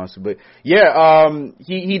call though, Monster. But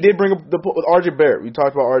he did bring up with RJ Barrett. We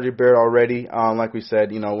talked about RJ Barrett already. Like we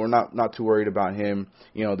said, we're not too worried about him.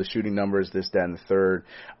 The shooting numbers, this, that, and the third.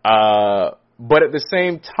 But at the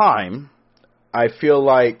same time, I feel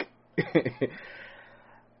like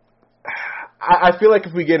I feel like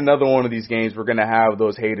if we get another one of these games, we're going to have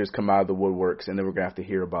those haters come out of the woodworks, and then we're going to have to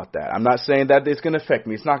hear about that. I'm not saying that it's going to affect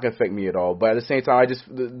me. It's not going to affect me at all. But at the same time,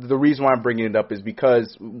 the reason why I'm bringing it up is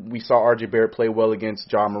because we saw RJ Barrett play well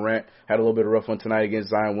against Ja Morant, had a little bit of a rough one tonight against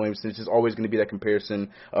Zion Williamson. It's just always going to be that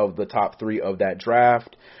comparison of the top 3 of that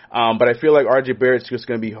draft. But I feel like RJ Barrett's just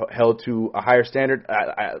going to be held to a higher standard.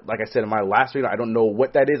 Like I said in my last video, I don't know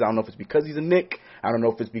what that is. I don't know if it's because he's a Knick. I don't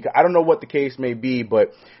know if it's because I don't know what the case may be.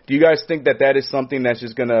 But do you guys think that is something that's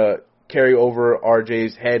just going to carry over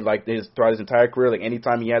RJ's head throughout his entire career?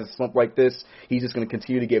 Anytime he has a slump like this, he's just going to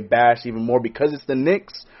continue to get bashed even more because it's the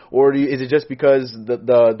Knicks? Or is it just because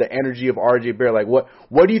the energy of RJ Barrett?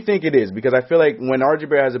 What do you think it is? Because I feel like when RJ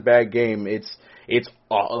Barrett has a bad game, it's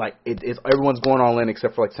everyone's going all in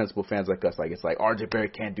except for sensible fans like us. It's RJ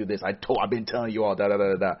Barrett can't do this. I've been telling you all da da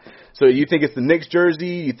da da. So you think it's the Knicks jersey?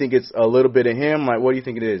 You think it's a little bit of him? What do you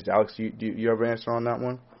think it is, Alex? Do you have an answer on that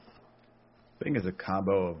one? I think it's a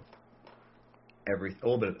combo of a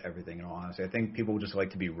little bit of everything. In all honesty, I think people just like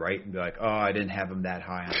to be right and be like, "Oh, I didn't have him that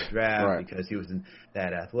high on the draft because he wasn't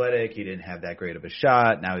that athletic. He didn't have that great of a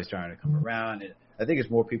shot. Now he's trying to come around." And I think it's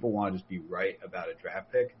more people want to just be right about a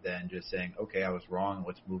draft pick than just saying, "Okay, I was wrong.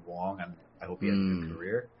 Let's move along. I hope he has a good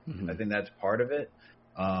career." Mm-hmm. I think that's part of it.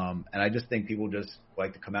 And I just think people just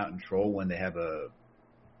like to come out and troll when he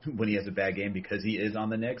has a bad game because he is on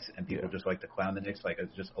the Knicks, and people just like to clown the Knicks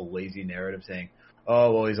it's just a lazy narrative saying,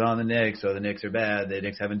 "Oh, well, he's on the Knicks, so the Knicks are bad. The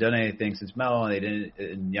Knicks haven't done anything since Melo, and they didn't,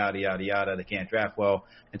 and yada yada yada. They can't draft well."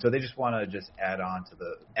 And so they just want to just add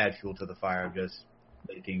fuel to the fire of just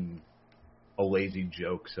making a lazy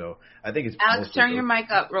joke. So I think it's Alex, turn your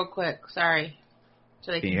mic up real quick. Sorry.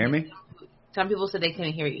 So can you hear me? Some people said they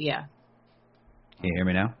couldn't hear you. Yeah. Can you hear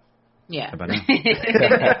me now? Yeah. How about now?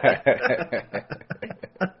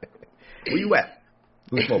 Where you at?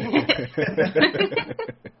 Who's mobile?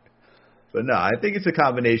 But no, I think it's a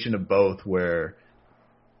combination of both where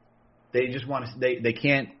they just want to they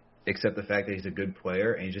can't accept the fact that he's a good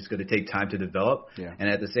player and he's just going to take time to develop. Yeah. And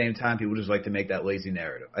at the same time, people just like to make that lazy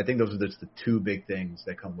narrative. I think those are just the two big things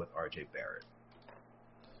that come with R.J. Barrett.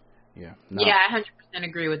 Yeah. No. Yeah, I 100%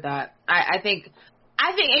 agree with that. I think,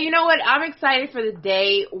 and you know what? I'm excited for the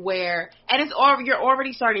day where, and you're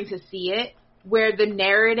already starting to see it, where the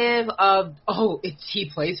narrative of,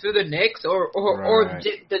 he plays for the Knicks or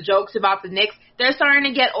the jokes about the Knicks, they're starting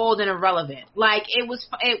to get old and irrelevant. Like it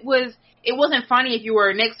wasn't funny if you were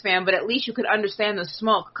a Knicks fan, but at least you could understand the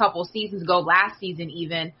smoke a couple seasons ago, last season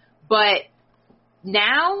even. But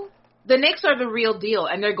now the Knicks are the real deal,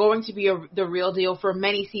 and they're going to be the real deal for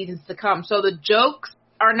many seasons to come. So the jokes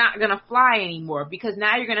are not going to fly anymore because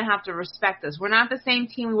now you're going to have to respect us. We're not the same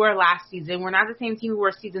team we were last season. We're not the same team we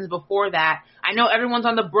were seasons before that. I know everyone's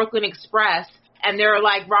on the Brooklyn Express, and they're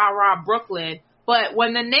like, rah, rah, Brooklyn. But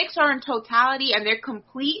when the Knicks are in totality and they're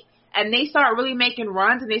complete and they start really making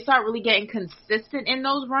runs and they start really getting consistent in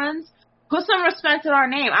those runs, put some respect in our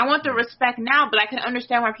name. I want the respect now, but I can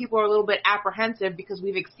understand why people are a little bit apprehensive because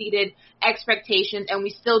we've exceeded expectations and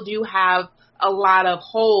we still do have a lot of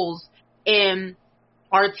holes in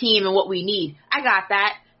our team and what we need. I got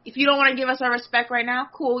that. If you don't want to give us our respect right now,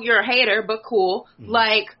 cool. You're a hater, but cool.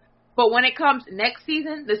 But when it comes next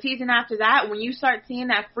season, the season after that, when you start seeing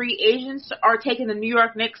that free agents are taking the New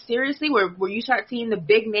York Knicks seriously, where you start seeing the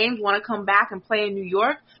big names want to come back and play in New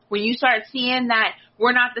York, when you start seeing that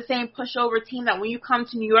we're not the same pushover team that when you come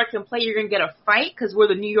to New York and play, you're going to get a fight because we're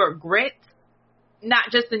the New York Grits, not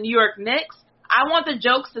just the New York Knicks. I want the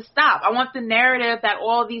jokes to stop. I want the narrative that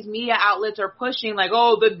all these media outlets are pushing, like,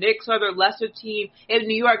 the Knicks are the lesser team in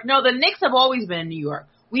New York. No, the Knicks have always been in New York.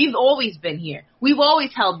 We've always been here. We've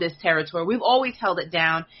always held this territory. We've always held it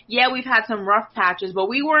down. Yeah, we've had some rough patches, but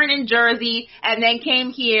we weren't in Jersey and then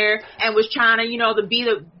came here and was trying to, to be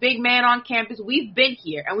the big man on campus. We've been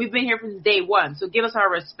here, and we've been here from day one, so give us our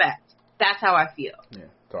respect. That's how I feel. Yeah,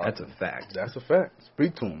 that's a fact. That's a fact.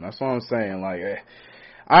 Speak to him. That's what I'm saying.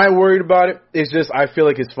 I ain't worried about it. It's just I feel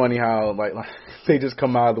like it's funny how like they just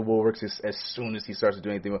come out of the woodworks as soon as he starts to do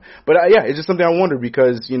anything. But it's just something I wonder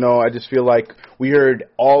because I just feel like we heard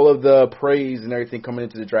all of the praise and everything coming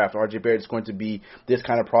into the draft. R.J. Barrett is going to be this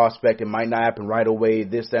kind of prospect. It might not happen right away,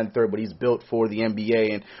 this, that, and third, but he's built for the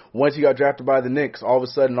NBA. And once he got drafted by the Knicks, all of a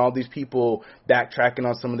sudden all these people backtracking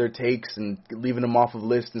on some of their takes and leaving them off of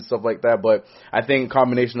lists and stuff like that. But I think a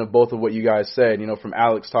combination of both of what you guys said, from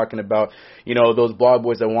Alex talking about those blog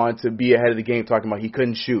boys that wanted to be ahead of the game, talking about he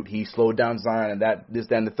couldn't shoot, he slowed down Zion, and this,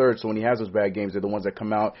 that, and the third. So when he has those bad games, they're the ones that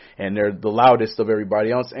come out and they're the loudest of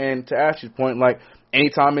everybody else. And to Ash's point,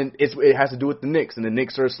 anytime it has to do with the Knicks, and the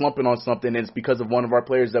Knicks are slumping on something, and it's because of one of our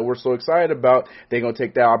players that we're so excited about, they're going to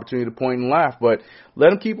take that opportunity to point and laugh. But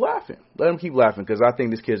let them keep laughing. Let them keep laughing because I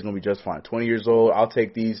think this kid's going to be just fine. 20 years old. I'll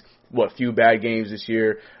take these, few bad games this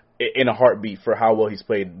year in a heartbeat for how well he's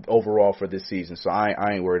played overall for this season. So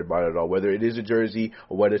I ain't worried about it at all, whether it is a jersey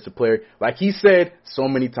or whether it's a player. Like he said so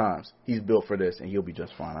many times, he's built for this, and he'll be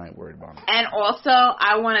just fine. I ain't worried about him. And also,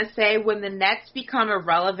 I want to say when the Nets become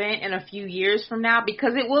irrelevant in a few years from now,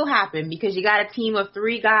 because it will happen, because you got a team of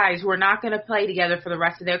 3 guys who are not going to play together for the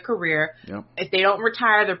rest of their career. Yep. If they don't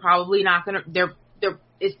retire, they're probably not going to.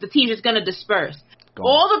 The team is going to disperse.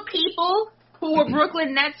 All the people who were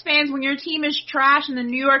Brooklyn Nets fans, when your team is trash and the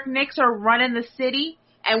New York Knicks are running the city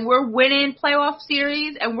and we're winning playoff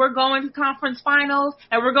series and we're going to conference finals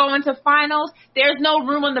and we're going to finals, there's no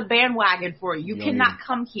room on the bandwagon for you. You cannot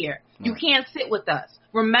come here. You can't sit with us.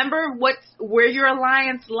 Remember where your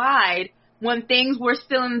alliance lied when things were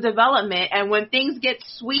still in development, and when things get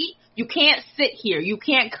sweet, you can't sit here. You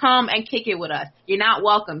can't come and kick it with us. You're not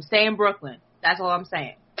welcome. Stay in Brooklyn. That's all I'm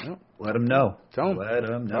saying. Let him know. Tell him. Let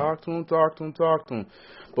him know. Talk to him.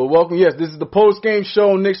 But welcome. Yes, this is the post-game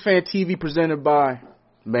show, Knicks Fan TV, presented by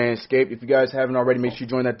Manscaped. If you guys haven't already, make sure you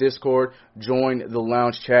join that Discord. Join the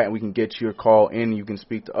lounge chat, and we can get your call in. You can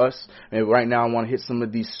speak to us. And right now, I want to hit some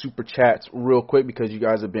of these super chats real quick because you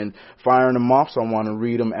guys have been firing them off, so I want to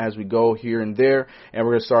read them as we go here and there. And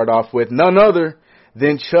we're going to start off with none other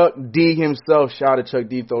than Chuck D himself. Shout out to Chuck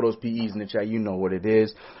D. Throw those PEs in the chat. You know what it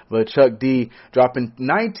is. But Chuck D dropping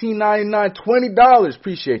 $19.99, $20.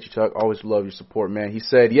 Appreciate you, Chuck. Always love your support, man. He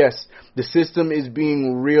said, yes, the system is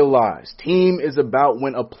being realized. Team is about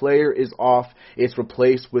when a player is off, it's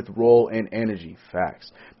replaced with role and energy.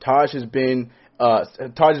 Facts. Taj has been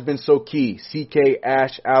so key. CK,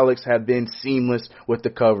 Ash, Alex have been seamless with the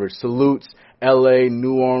coverage. Salutes. L.A.,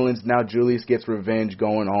 New Orleans. Now Julius gets revenge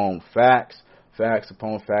going home. Facts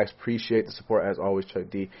upon facts. Appreciate the support as always, Chuck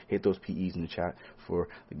D. Hit those PEs in the chat for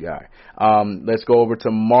the guy. Let's go over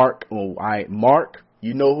to Mark. Mark,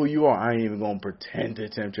 you know who you are. I ain't even going to pretend to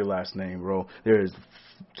attempt your last name, bro. There is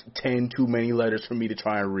 10 too many letters for me to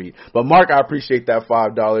try and read. But Mark, I appreciate that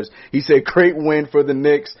 $5. He said, great win for the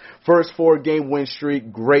Knicks. First 4-game win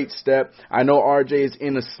streak. Great step. I know RJ is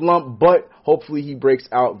in a slump, but hopefully he breaks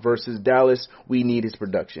out versus Dallas. We need his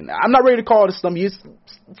production. I'm not ready to call it a slump. He's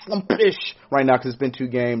slumpish right now because it's been 2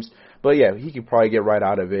 games. But, yeah, he could probably get right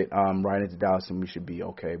out of it, right into Dallas, and we should be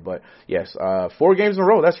okay. But, yes, 4 games in a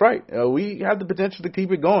row, that's right. We have the potential to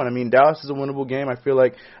keep it going. I mean, Dallas is a winnable game. I feel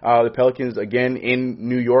like the Pelicans, again, in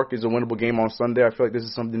New York is a winnable game on Sunday. I feel like this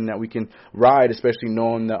is something that we can ride, especially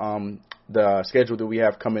knowing the schedule that we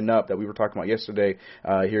have coming up that we were talking about yesterday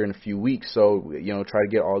here in a few weeks. So, try to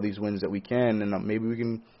get all these wins that we can, and maybe we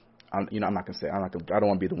can – I'm not going to say, I don't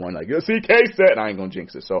want to be the one like, CK said, I ain't going to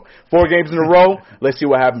jinx it. So 4 games in a row. Let's see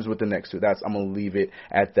what happens with the next 2. I'm going to leave it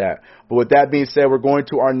at that. But with that being said, we're going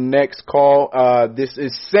to our next call. This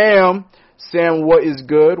is Sam. Sam, what is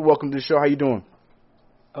good? Welcome to the show. How you doing?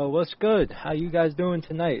 Oh, what's good? How you guys doing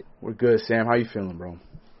tonight? We're good, Sam. How you feeling, bro?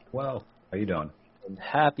 Well, how you doing? I'm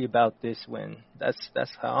happy about this win. That's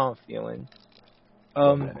how I'm feeling.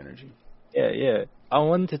 That energy. Yeah. I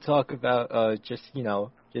wanted to talk about just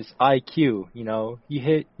IQ.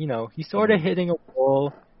 He's sort of hitting a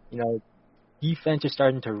wall. Defense is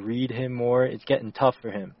starting to read him more. It's getting tough for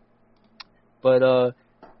him. But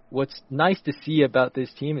what's nice to see about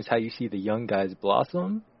this team is how you see the young guys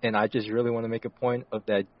blossom. And I just really want to make a point of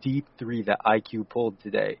that deep 3 that IQ pulled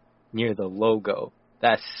today near the logo.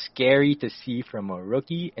 That's scary to see from a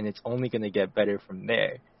rookie, and it's only going to get better from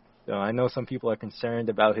there. So I know some people are concerned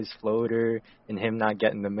about his floater and him not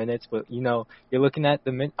getting the minutes, but you're looking at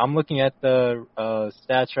I'm looking at the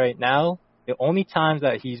stats right now. The only times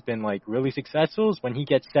that he's been really successful is when he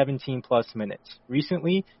gets 17 plus minutes.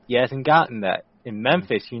 Recently, he hasn't gotten that. In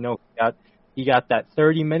Memphis, he got that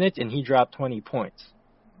 30 minutes and he dropped 20 points.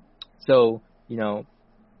 So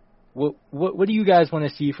what do you guys want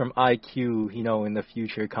to see from IQ? In the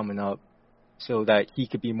future coming up, so that he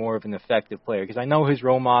could be more of an effective player. Because I know his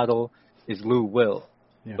role model is Lou Will.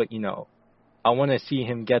 Yeah. But, I want to see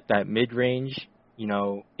him get that mid-range.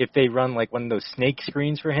 If they run one of those snake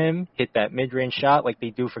screens for him, hit that mid-range shot like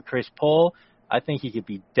they do for Chris Paul, I think he could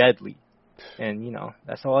be deadly. And,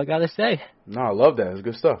 that's all I got to say. No, I love that. It's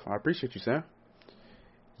good stuff. I appreciate you, Sam.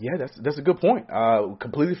 Yeah, that's a good point.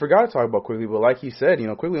 Completely forgot to talk about Quigley, but like he said,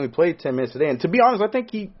 Quigley only played 10 minutes today, and to be honest, I think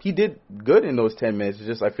he did good in those 10 minutes. It's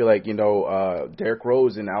just I feel like Derrick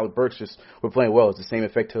Rose and Alec Burks just were playing well. It's the same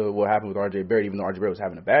effect to what happened with R.J. Barrett, even though R.J. Barrett was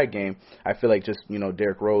having a bad game. I feel like just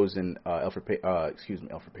Derrick Rose and Alfred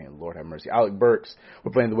Payne, Lord have mercy, Alec Burks were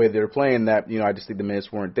playing the way they were playing. That I just think the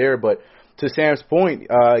minutes weren't there, but. To Sam's point,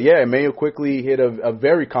 Emmanuel quickly hit a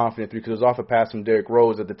very confident 3 because it was off a pass from Derrick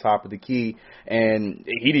Rose at the top of the key, and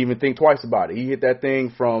he didn't even think twice about it. He hit that thing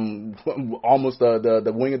from almost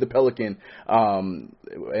the wing of the Pelican, and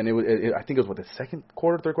I think it was the second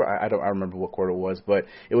quarter, third quarter. I remember what quarter it was, but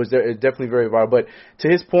it was definitely very vital. But to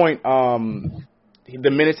his point, the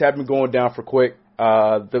minutes have been going down for Quick.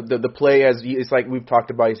 The play it's like we've talked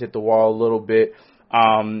about. He's hit the wall a little bit.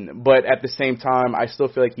 But at the same time, I still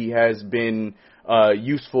feel like he has been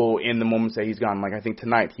useful in the moments that he's gone. I think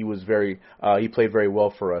tonight he played very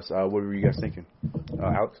well for us. What were you guys thinking,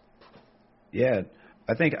 Alex? Yeah,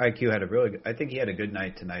 I think IQ had he had a good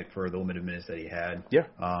night tonight for the limited minutes that he had. Yeah.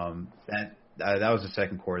 That was the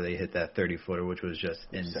second quarter they hit that 30-footer, which was just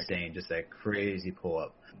insane, just that crazy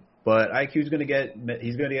pull-up. But IQ's going to get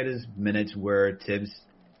his minutes where Tibbs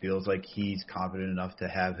feels like he's confident enough to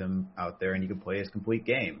have him out there and he can play his complete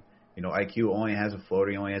game. IQ only has a floater.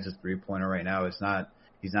 He only has a 3-pointer right now. He's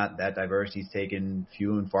not that diverse. He's taken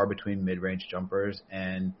few and far between mid-range jumpers,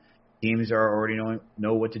 and teams are already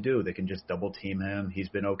know what to do. They can just double team him. He's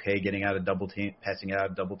been okay getting out of double team, passing out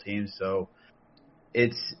of double teams. So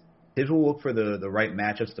Tibbs will look for the right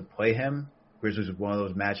matchups to play him. Grizzlies was one of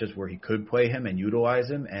those matchups where he could play him and utilize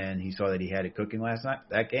him, and he saw that he had it cooking last night,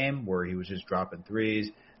 that game, where he was just dropping threes,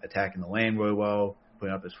 attacking the lane really well,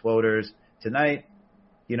 putting up his floaters. Tonight,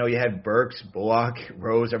 you had Burks, Bullock,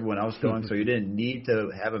 Rose, everyone else going, so you didn't need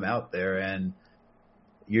to have him out there, and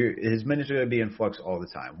his minutes are going to be in flux all the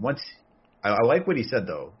time. I like what he said,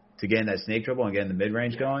 though, to get in that snake dribble and get in the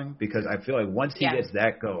mid-range going, because I feel like once he gets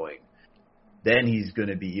that going, then he's going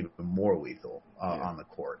to be even more lethal on the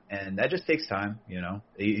court. And that just takes time,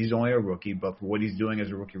 He's only a rookie, but for what he's doing as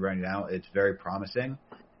a rookie right now, it's very promising,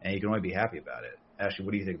 and you can only be happy about it. Ashley,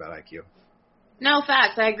 what do you think about IQ? No,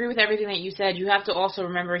 facts. I agree with everything that you said. You have to also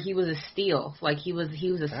remember he was a steal. Like he was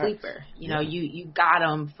a sleeper. You know, you got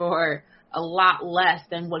him for a lot less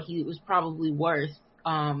than what he was probably worth.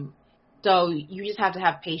 So you just have to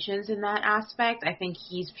have patience in that aspect. I think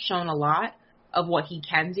he's shown a lot of what he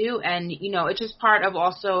can do, and you know, it's just part of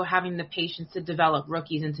also having the patience to develop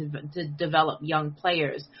rookies and to develop young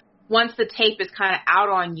players. Once the tape is kind of out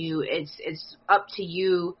on you, it's up to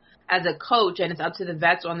you as a coach, and it's up to the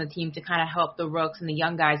vets on the team to kind of help the rooks and the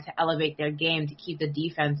young guys to elevate their game, to keep the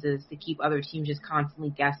defenses, to keep other teams just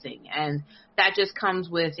constantly guessing. And that just comes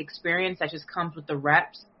with experience. That just comes with the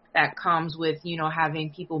reps. That comes with, you know,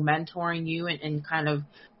 having people mentoring you and kind of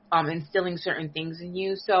instilling certain things in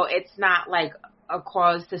you. So it's not like a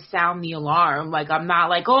cause to sound the alarm. Like, I'm not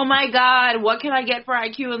like, oh my God, what can I get for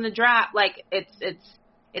IQ in the draft? Like,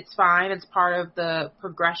 it's fine. It's part of the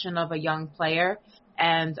progression of a young player.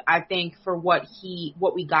 And I think for what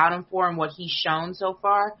we got him for and what he's shown so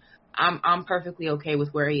far, I'm perfectly okay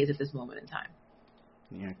with where he is at this moment in time.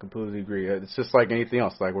 Yeah, completely agree. It's just like anything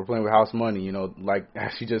else. Like, we're playing with house money, you know. Like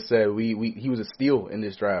she just said, he was a steal in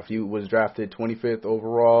this draft. He was drafted 25th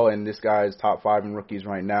overall, and this guy is top 5 in rookies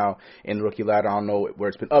right now in the rookie ladder. I don't know where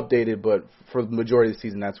it's been updated, but for the majority of the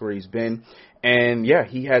season, that's where he's been. And, yeah,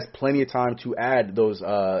 he has plenty of time to add those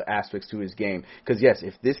aspects to his game. Because, yes,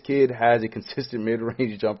 if this kid has a consistent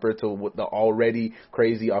mid-range jumper to what the already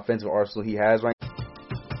crazy offensive arsenal he has right now.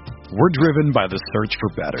 We're driven by the search for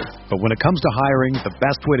better. But when it comes to hiring, the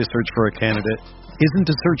best way to search for a candidate isn't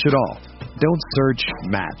to search at all. Don't search,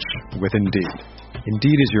 match with Indeed.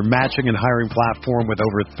 Indeed is your matching and hiring platform with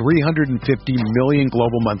over 350 million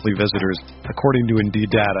global monthly visitors, according to Indeed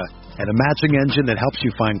data, and a matching engine that helps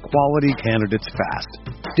you find quality candidates fast.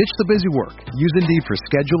 Ditch the busy work. Use Indeed for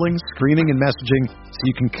scheduling, screening, and messaging so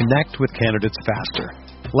you can connect with candidates faster.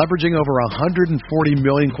 Leveraging over 140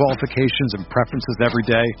 million qualifications and preferences every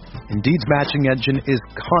day, Indeed's matching engine is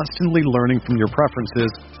constantly learning from your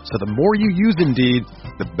preferences, so the more you use Indeed,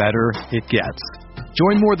 the better it gets.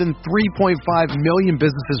 Join more than 3.5 million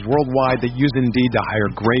businesses worldwide that use Indeed to hire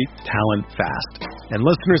great talent fast. And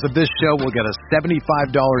listeners of this show will get a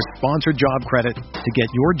 $75 sponsored job credit to get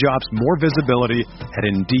your jobs more visibility at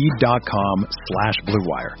Indeed.com/Blue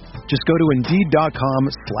Wire. Just go to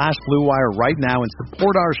Indeed.com/Blue Wire right now and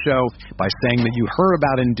support our show by saying that you heard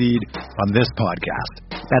about Indeed on this podcast.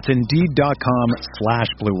 That's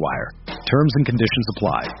Indeed.com/Blue Wire. Terms and conditions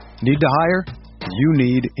apply. Need to hire? You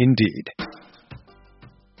need Indeed.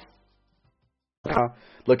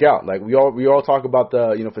 Look out. Like, we all talk about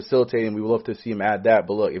the, you know, facilitating. We would love to see him add that.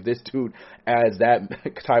 But look, if this dude adds that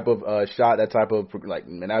type of shot, that type of, like,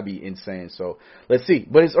 man, that'd be insane. So let's see.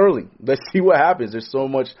 But it's early. Let's see what happens. There's so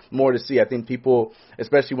much more to see. I think people,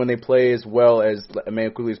 especially when they play as well as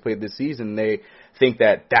Emmanuel Quigley has played this season, they think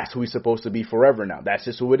that that's who he's supposed to be forever now. That's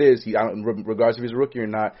just who it is. Regardless if he's a rookie or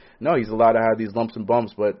not, no, he's allowed to have these lumps and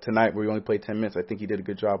bumps. But tonight, where he only played 10 minutes, I think he did a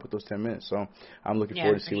good job with those 10 minutes. So I'm looking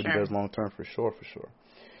forward to see what he does long term for sure.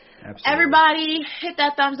 Absolutely. Everybody, hit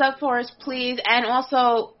that thumbs up for us, please. And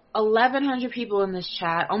also, 1,100 people in this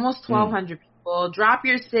chat, almost 1,200 people. Drop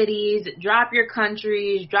your cities, drop your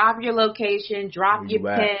countries, drop your location, drop your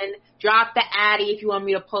pin, drop the Addy if you want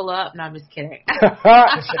me to pull up. No, I'm just kidding.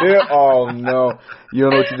 Oh, no. You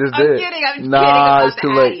don't know what you just did. I'm kidding about it's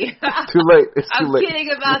too late. It's too late. It's too late. I'm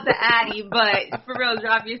kidding about the Addy, but for real,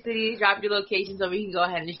 drop your cities, drop your location so we can go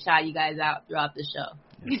ahead and shout you guys out throughout the show.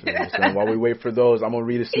 So while we wait for those, I'm going to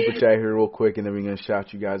read a super chat here real quick, and then we're going to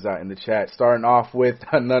shout you guys out in the chat. Starting off with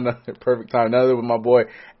another perfect time, another with my boy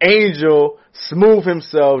Angel Smooth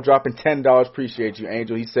himself, dropping $10. Appreciate you,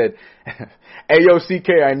 Angel. He said, hey, yo,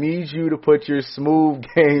 CK, I need you to put your smooth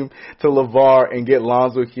game to LeVar and get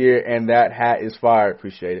Lonzo here, and that hat is fire.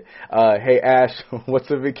 Appreciate it. Hey, Ash,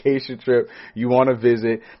 what's a vacation trip you want to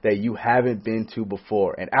visit that you haven't been to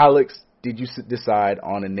before? And Alex, did you decide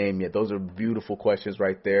on a name yet? Those are beautiful questions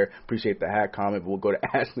right there. Appreciate the hat comment, but we'll go to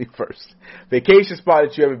Ashley first. Vacation spot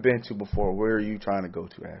that you haven't been to before. Where are you trying to go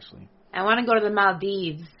to, Ashley? I want to go to the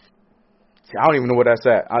Maldives. See, I don't even know where that's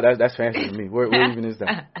at. That's fancy to me. Where even is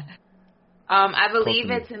that? I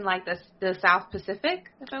believe it's in, like, the South Pacific.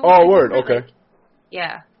 Oh, word. Okay. Like,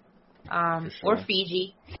 yeah. Or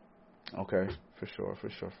Fiji. Okay. For sure.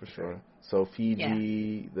 So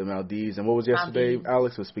Fiji, the Maldives, and what was yesterday,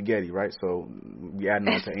 Alex? Was spaghetti, right? So we adding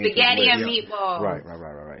on to spaghetti and meatballs.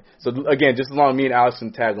 Right. So again, just as long as me and Alex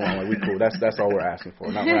can tag along, like we cool. That's all we're asking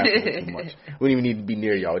for. Not we're asking for too much. We don't even need to be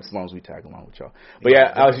near y'all. Just as long as we tag along with y'all. But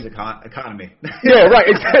yeah, Alex, economy. Yeah, right.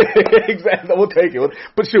 Exactly. We'll take it.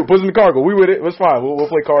 But shoot, put us in the cargo. We with it. It's fine. We'll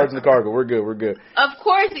play cards in the cargo. We're good. Of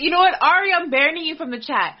course. You know what, Ari? I'm banning you from the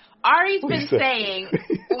chat. Ari's been saying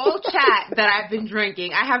all chat that I've been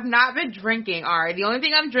drinking. I have not been drinking, Ari. The only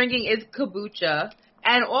thing I'm drinking is kombucha.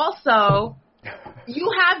 And also,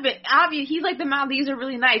 you have been, obviously, he's like, the Maldives are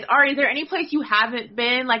really nice. Ari, is there any place you haven't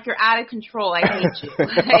been? Like, you're out of control. I hate you.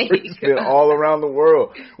 It's been all around the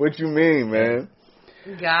world. What you mean, man?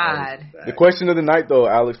 God. The question of the night, though,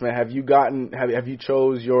 Alex, man, have you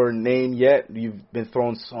chose your name yet? You've been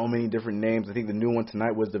throwing so many different names. I think the new one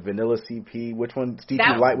tonight was the Vanilla CP. Which one?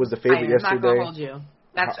 CP Light was the favorite yesterday. I'm not gonna hold you.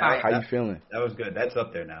 That's fine. How you feeling? That was good. That's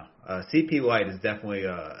up there now. CP Light is definitely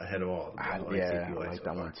ahead of all. I like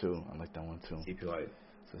that one too. CP Light.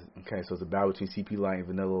 Okay, so it's a battle between CP Light and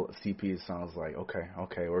Vanilla CP. It sounds like okay.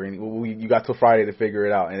 You got till Friday to figure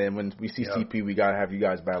it out, and then when we see CP, we gotta have you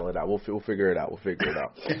guys battle it out. We'll figure it out.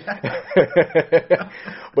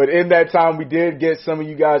 But in that time, we did get some of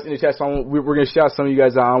you guys in the chat. So we're gonna shout some of you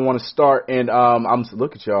guys out. I want to start, and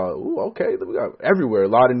look at y'all. Ooh, okay, we got everywhere. A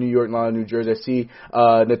lot of New York, a lot of New Jersey. I see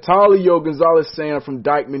Natalia Gonzalez saying I'm from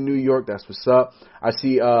Dykeman, New York. That's what's up. I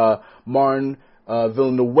see Martin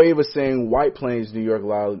Villanueva saying White Plains, New York,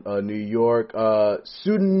 New York.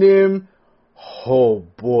 Pseudonym, oh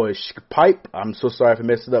boy, Pipe. I'm so sorry if I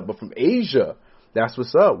messed it up, but from Asia. That's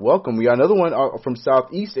what's up. Welcome. We got another one from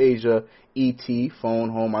Southeast Asia. ET, phone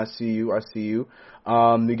home. I see you.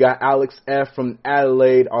 We got Alex F from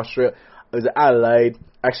Adelaide, Australia. Is it Adelaide?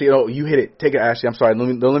 Actually, you hit it. Take it, Ashley. I'm sorry.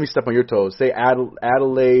 Don't let me step on your toes. Say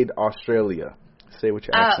Adelaide, Australia. Say with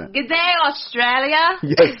your accent. Good day, Australia.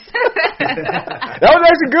 Yes. That was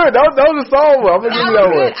actually good. That was a solid one. I'm going to give you that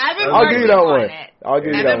one. I'll give you that one.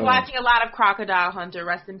 I've been watching a lot of Crocodile Hunter.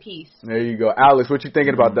 Rest in peace. There you go. Alex, what you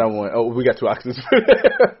thinking about that one? Oh, we got two Alexes.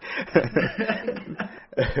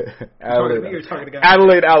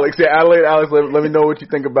 Adelaide Alex. Yeah, Adelaide Alex. Let me know what you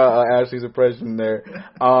think about Ashley's impression there.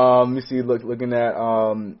 Let me see. Looking at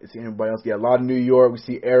see anybody else? Yeah, a lot of New York. We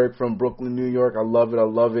see Eric from Brooklyn, New York. I love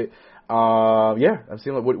it. Yeah, I'm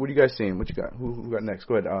seeing. What are you guys seeing? What you got? Who got next?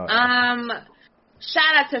 Go ahead.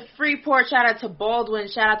 Shout out to Freeport. Shout out to Baldwin.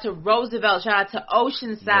 Shout out to Roosevelt. Shout out to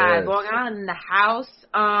Oceanside. Yes. Going on in the house.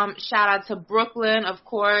 Shout out to Brooklyn, of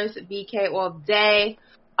course. BK all day.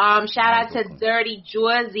 Shout out to Dirty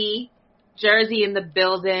Jersey in the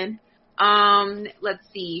building. Let's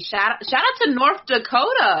see. Shout out to North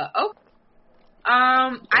Dakota. Oh,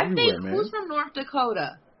 I think who's from North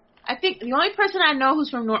Dakota? I think the only person I know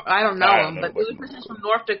who's from North, I don't know him, but the only person who's from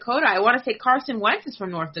North Dakota, I want to say Carson Wentz is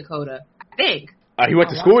from North Dakota. I think. He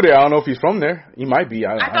went to school there. I don't know if he's from there. He might be.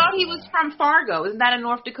 I thought he was from Fargo. Isn't that in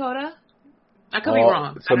North Dakota? I could be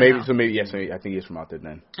wrong. So maybe, yes, I think he's from out there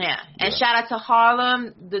then. Yeah. And shout out to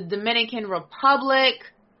Harlem, the Dominican Republic.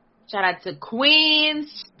 Shout out to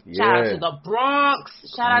Queens. Yeah. Shout out to the Bronx.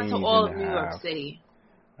 Shout out to all of New York City.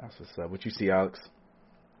 That's what's up. What you see, Alex?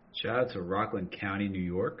 Shout out to Rockland County, New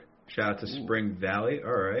York. Shout out to Spring Valley.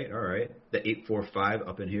 All right. The 845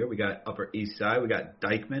 up in here. We got Upper East Side. We got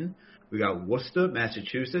Dykeman. We got Worcester,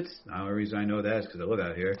 Massachusetts. The only reason I know that is because I live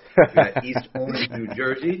out here. We got East Orange, New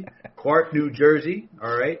Jersey. Clark, New Jersey.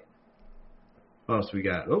 All right. What else we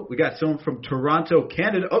got? Oh, we got someone from Toronto,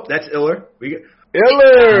 Canada. Oh, that's Iller.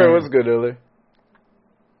 Iller! What's good, Iller?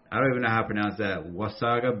 I don't even know how to pronounce that.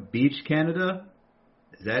 Wasaga Beach, Canada.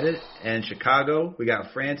 Is that it? And Chicago. We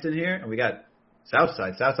got France in here. And we got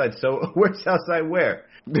Southside. So where's Southside where?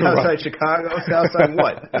 Southside Chicago? Southside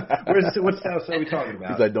what? What Southside are we talking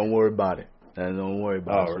about? He's like, don't worry about it. Don't worry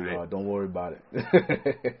about it. Right. Don't worry about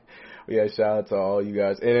it. Yeah, shout out to all you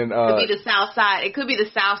guys. And it could be the South Side. It could be the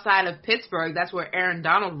South Side of Pittsburgh. That's where Aaron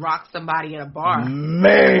Donald rocked somebody in a bar.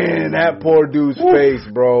 Man, that poor dude's face,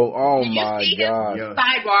 bro. Oh my God.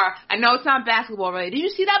 Sidebar. I know it's not basketball related. Did you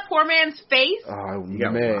see that poor man's face? Oh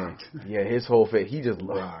man. Yeah, his whole face. He just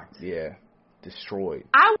looked. Yeah. Destroyed.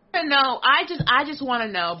 I want to know. I just want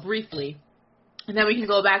to know briefly, and then we can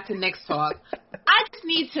go back to Knicks talk. I just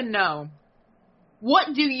need to know,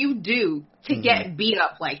 what do you do to get beat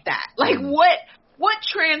up like that? Like what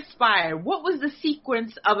transpired? What was the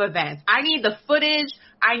sequence of events? I need the footage.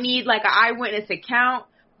 I need like an eyewitness account,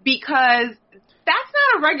 because that's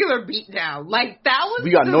not a regular beatdown. Like that was.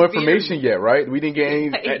 We got no information yet, right? We didn't get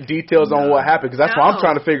any details on what happened, because that's what I'm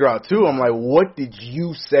trying to figure out too. I'm like, what did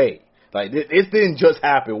you say? Like, it didn't just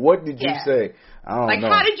happen. What did you say? I don't like, know.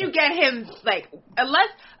 how did you get him? Like, unless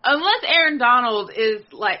Aaron Donald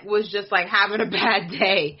was just like having a bad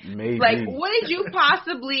day. Maybe. Like, what did you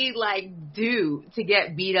possibly like do to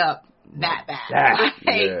get beat up that bad?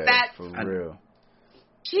 That's for real.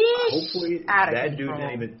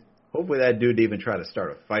 Hopefully that dude didn't even try to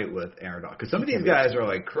start a fight with Aaron Donald. Because some of these guys are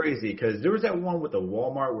like crazy. Because there was that one with the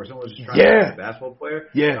Walmart where someone was just trying to fight a basketball player.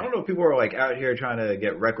 Yeah. I don't know if people are like out here trying to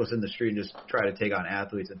get reckless in the street and just try to take on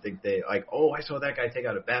athletes and think they like, oh, I saw that guy take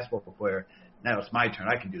out a basketball player. Now it's my turn.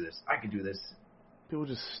 I can do this. People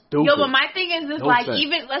just stupid. Yo, but my thing is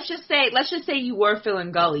even let's just say you were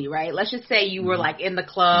feeling gully, right? Let's just say you were like in the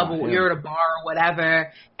club or you're at a bar or whatever,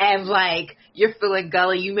 and like you're feeling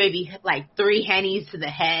gully. You maybe like 3 Hennies to the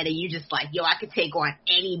head, and you just like, yo, I could take on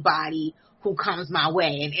anybody who comes my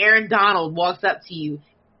way. And Aaron Donald walks up to you,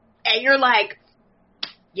 and you're like,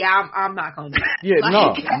 yeah, I'm not gonna do that. Yeah, like,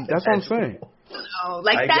 no, that's what I'm saying. No,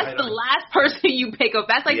 like that's the last person you pick up.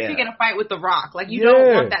 That's like picking a fight with The Rock. Like you don't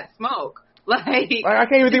want that smoke. Like I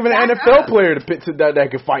can't even think of an NFL player to pit to that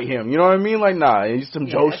could fight him. You know what I mean? Like, nah, he's some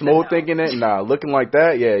Joe Schmo thinking that. Nah, looking like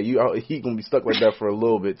that, he gonna be stuck like that for a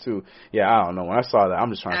little bit too. Yeah, I don't know. When I saw that, I'm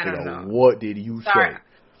just trying to figure out what did you say.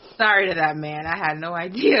 Sorry to that man. I had no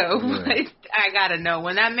idea. Yeah. I gotta know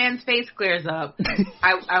when that man's face clears up.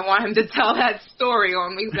 I want him to tell that story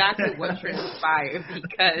on exactly what transpired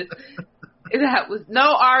because. That was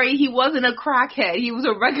Ari. He wasn't a crackhead. He was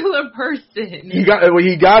a regular person. He got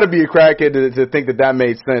to be a crackhead to think that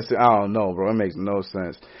made sense. I don't know, bro. It makes no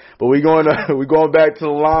sense. But we're going back to the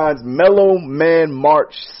lines. Mellow Man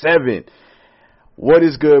March 7. What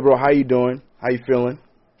is good, bro? How you doing? How you feeling?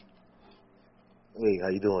 Hey, how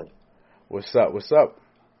you doing? What's up?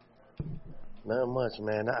 Not much,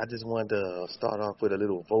 man. I just wanted to start off with a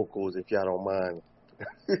little vocals, if y'all don't mind.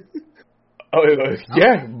 Oh,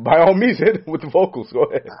 yeah, by all means, hit it with the vocals. Go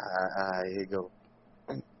ahead. Here you go.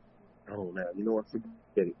 Oh, man, you know what? Forget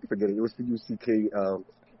it. It was for you, CK.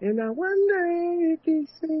 And I wonder if this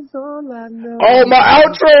is all I know. Oh, my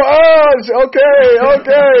outro. Oh, okay. Yo,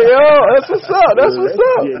 that's what's up.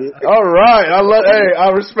 All right. I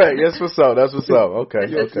respect. That's what's up. Okay.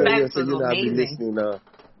 Yeah, so, I've been listening,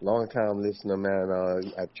 long time listener,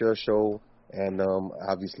 man, at your show and,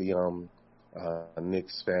 obviously,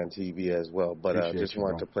 Knicks fan TV as well, but just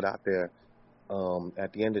wanted to put out there.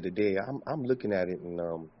 At the end of the day, I'm looking at it, and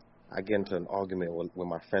I get into an argument with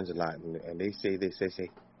my friends a lot, and they say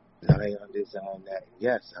Zion this, Zion that.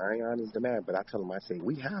 Yes, Zion is the man, but I tell them, I say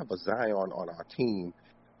we have a Zion on our team,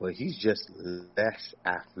 but he's just less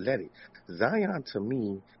athletic. Zion to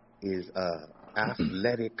me is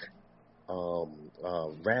athletic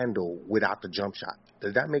Randall without the jump shot.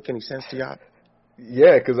 Does that make any sense to y'all?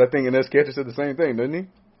 Yeah, because I think Ines Kanter said the same thing, didn't he?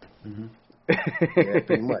 Mm-hmm. Yeah,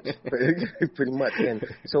 pretty much. Pretty much. And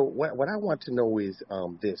so what I want to know is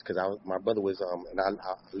this, because my brother was and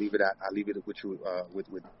I'll leave it with you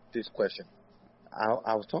with this question.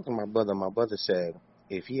 I was talking to my brother. My brother said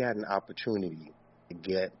if he had an opportunity to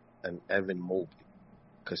get an Evan Mobley,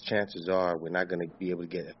 because chances are we're not going to be able to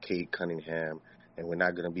get a Cade Cunningham and we're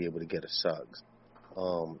not going to be able to get a Suggs.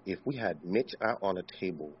 If we had Mitch out on the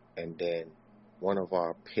table and then one of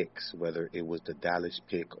our picks, whether it was the Dallas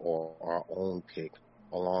pick or our own pick,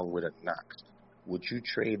 along with a Knox, would you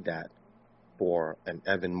trade that for an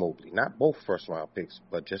Evan Mobley? Not both first-round picks,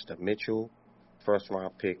 but just a Mitchell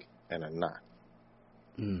first-round pick and a Knox.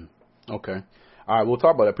 Okay. All right, we'll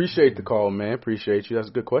talk about it. Appreciate the call, man. Appreciate you. That's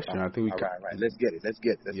a good question. I think we. All right. Let's get it.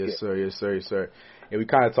 Yes, sir. Yeah, we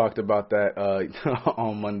kind of talked about that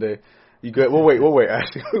on Monday. You good? We'll wait.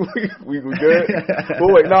 Actually, we good?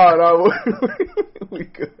 We'll wait. No, we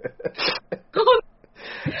good.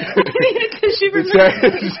 She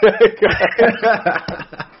remembers.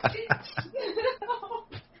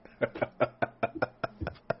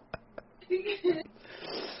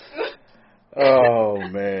 Oh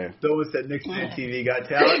man! Someone said Knicks fan TV got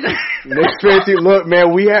talent. Knicks fan TV. Look,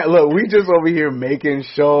 man, we just over here making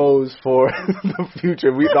shows for the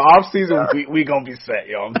future. The off season, we gonna be set,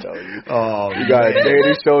 yo. I'm telling you. Oh, we got a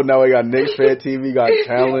daily show now. We got Knicks fan TV. Got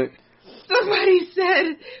talent. Somebody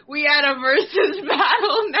said we had a versus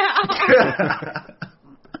battle now.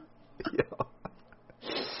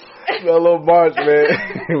 Mellow March, man.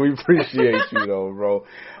 We appreciate you though, bro.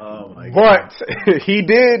 Oh my God. But he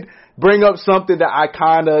did bring up something that I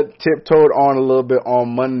kind of tiptoed on a little bit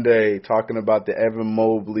on Monday, talking about the Evan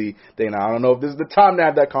Mobley thing. Now, I don't know if this is the time to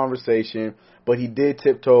have that conversation, but he did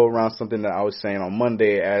tiptoe around something that I was saying on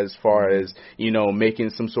Monday as far as,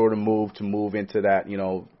 making some sort of move to move into that,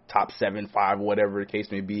 top 7, 5, whatever the case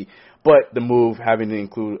may be. But the move having to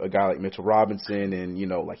include a guy like Mitchell Robinson and,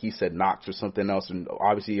 like he said, Knox or something else, and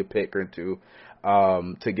obviously a pick or two.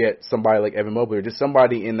 to get somebody like Evan Mobley or just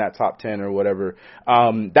somebody in that top 10 or whatever.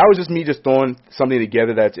 That was just me just throwing something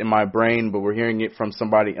together that's in my brain, but we're hearing it from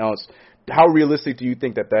somebody else. How realistic do you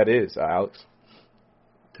think that is, Alex?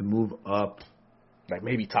 To move up, like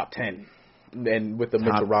maybe top 10, and with the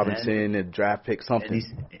Mitchell Robinson and draft pick, something.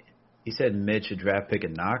 He said Mitch, a draft pick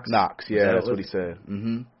at Knox. Knox, yeah, that's what he said.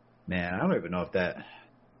 Mm-hmm. Man, I don't even know if that.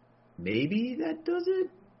 Maybe that does it.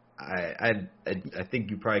 I think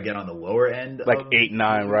you probably get on the lower end, like 8,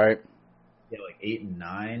 9, right? Yeah, like 8 and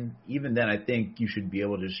 9. Even then, I think you should be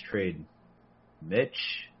able to just trade Mitch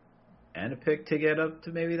and a pick to get up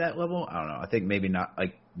to maybe that level. I don't know. I think maybe not.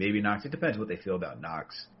 Like maybe Knox. It depends what they feel about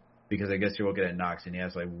Knox, because I guess you're looking at Knox and he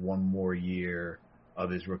has like one more year of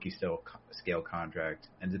his rookie scale contract,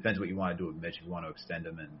 and it depends what you want to do with Mitch. If you want to extend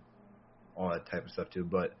him and all that type of stuff too,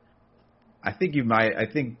 but I think you might.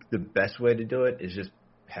 I think the best way to do it is just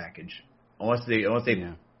package. Unless they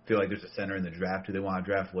feel like there's a center in the draft who they want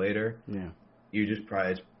to draft later. Yeah, you just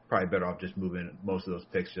it's probably better off just moving most of those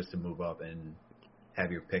picks just to move up and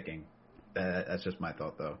have your picking. That's just my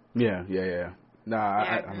thought, though. Yeah. Nah,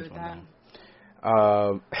 I agree with that.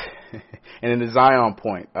 And in the Zion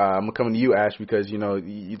point, I'm coming to you, Ash, because you were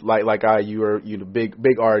big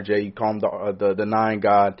RJ. You call him the 9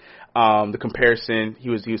 god. The comparison, he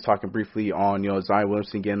was talking briefly on Zion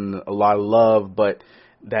Williamson getting a lot of love, but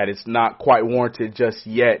that it's not quite warranted just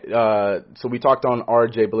yet. So we talked on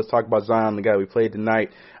RJ, but let's talk about Zion, the guy we played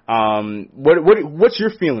tonight. What's your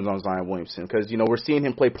feelings on Zion Williamson? Because we're seeing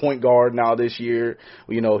him play point guard now this year.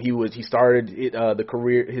 He started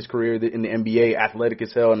his career in the NBA, athletic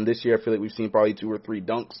as hell, and this year I feel like we've seen probably 2 or 3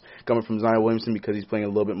 dunks coming from Zion Williamson because he's playing a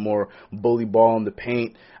little bit more bully ball in the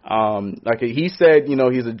paint. Like he said,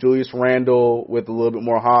 he's a Julius Randle with a little bit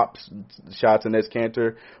more hops, shots, and Enes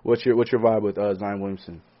Kanter. What's your vibe with Zion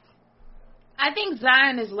Williamson? I think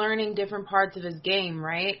Zion is learning different parts of his game,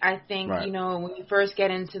 right? I think, right. When you first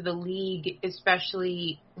get into the league,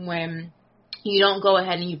 especially when you don't go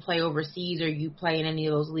ahead and you play overseas or you play in any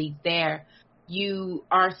of those leagues there, you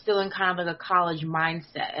are still in kind of like a college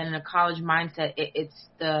mindset. And in a college mindset, it's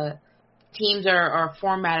the teams are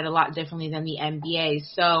formatted a lot differently than the NBA.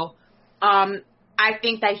 So I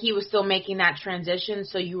think that he was still making that transition.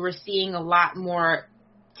 So you were seeing a lot more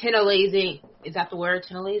titillating. Is that the word?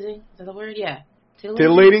 Titillating? Is that the word? Yeah.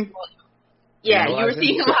 Titillating? Yeah, you were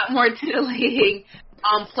seeing a lot more titillating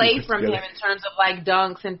play from him in terms of like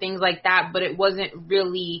dunks and things like that, but it wasn't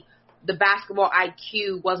really, the basketball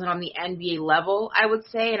IQ wasn't on the NBA level, I would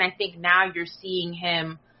say, and I think now you're seeing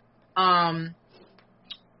him kind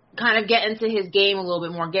of get into his game a little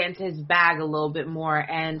bit more, get into his bag a little bit more,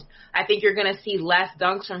 and I think you're going to see less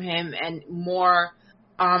dunks from him and more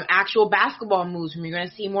actual basketball moves from him. You're going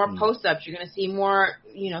to see more post-ups. You're going to see more,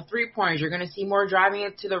 three-pointers. You're going to see more driving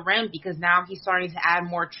it to the rim because now he's starting to add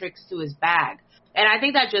more tricks to his bag. And I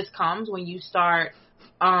think that just comes when you start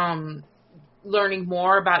learning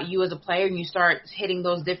more about you as a player and you start hitting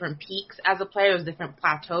those different peaks as a player, those different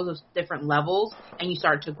plateaus, those different levels, and you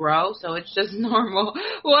start to grow. So it's just normal.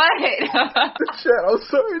 What? The chat, I'm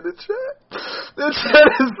sorry, the chat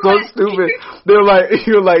is so stupid. They're like,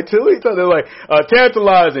 you're like, they're like,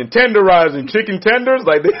 tantalizing, tenderizing, chicken tenders.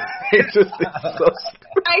 Like, it's so stupid.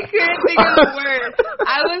 I couldn't think of the word.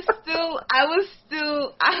 I was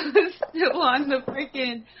still on the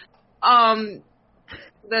freaking,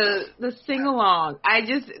 the sing along.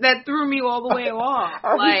 That threw me all the way along.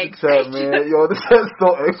 Like, chat, man, this is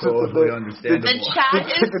so extra. The chat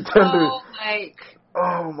is so like.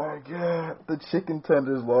 Oh my god, the chicken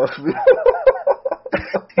tenders lost me.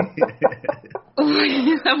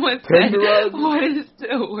 Someone said, what is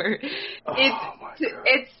the word?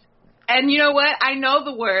 It's. And you know what? I know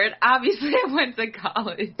the word. Obviously, I went to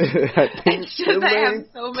college. It's just I have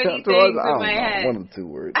so many things in my head. 1 or 2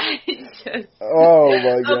 words. Oh,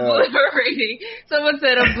 my God. Obliterating. Someone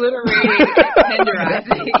said obliterating and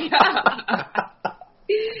tenderizing.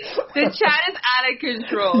 The chat is out of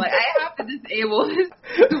control. Like, I have to disable this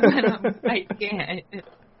when I can't.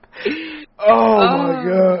 My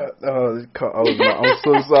God. I'm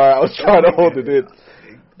so sorry. I was trying to hold it in.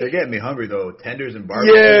 They're getting me hungry, though. Tenders and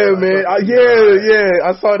barbecue. Yeah, man. Yeah.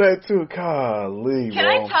 I saw that, too. Golly, Can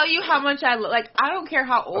I tell you how much I don't care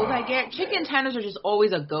how old I get. Chicken tenders are just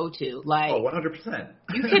always a go-to. Like, 100%.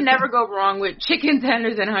 You can never go wrong with chicken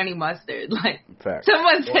tenders and honey mustard. Like, fact.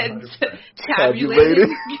 Someone said tabulated.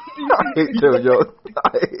 I hate them, yo.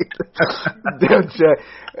 Damn chat.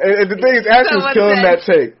 And the thing is, Ashley was killing that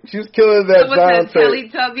take. She was killing that Zion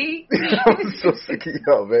take. Teletubby. I'm so sick of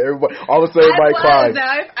y'all, man. Everybody, all of a sudden, everybody cried.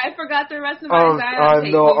 I forgot the rest of my Zion I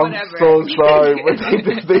take. know. I'm whatever. so sorry, but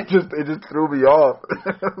it just threw me off.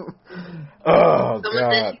 Oh,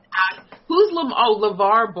 God. Who's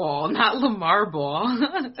LeVar Ball, not Lamar Ball.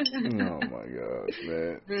 Oh, my gosh,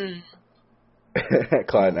 man.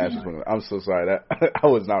 Clyde Nash is one of them. I'm so sorry. I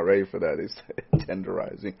was not ready for that. It's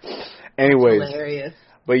tenderizing. Anyways. Hilarious.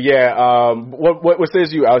 But yeah, what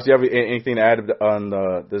says you, Alex? Do you have anything to add on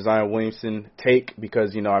the Zion Williamson take?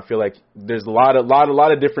 Because I feel like there's a lot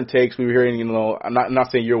of different takes we were hearing. I'm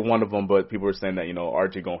not saying you're one of them, but people were saying that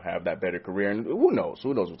RJ gonna have that better career, and who knows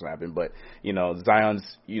what's gonna happen. But Zion's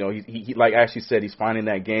he like Ashley said, he's finding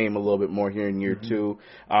that game a little bit more here in year two.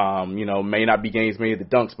 May not be games made of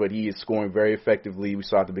the dunks, but he is scoring very effectively. We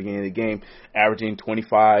saw at the beginning of the game, averaging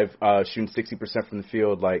 25, shooting 60% from the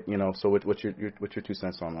field. So what's your 2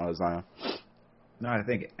 cents on Zion? No, I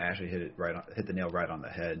think Ashley hit the nail right on the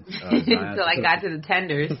head. Until I got to the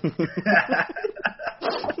tenders.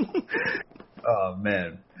 Oh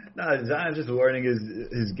man, no, Zion's just learning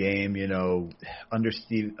his game. Under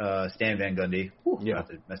Stan Van Gundy. Not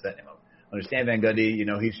to mess that name up. Under Stan Van Gundy,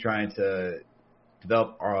 he's trying to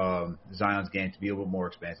develop Zion's game to be a little more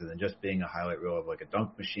expansive than just being a highlight reel of like a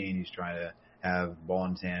dunk machine. He's trying to have ball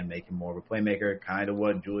in his hand, make him more of a playmaker, kind of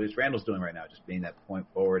what Julius Randle's doing right now, just being that point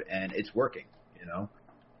forward, and it's working,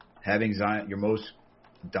 Having Zion, your most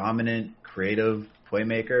dominant, creative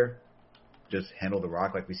playmaker, just handle the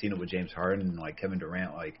rock like we've seen it with James Harden and like Kevin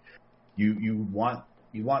Durant. Like you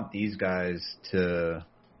want these guys to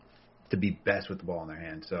be best with the ball in their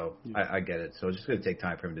hand. So I get it. So it's just going to take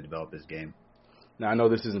time for him to develop his game. Now I know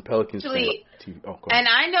this isn't Pelicans TV. Oh, go ahead. And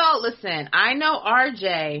I know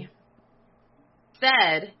RJ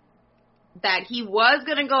said that he was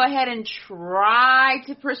going to go ahead and try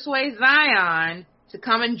to persuade Zion to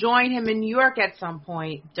come and join him in New York at some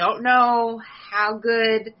point. Don't know how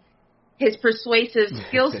good his persuasive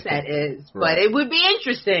skill set is, but it would be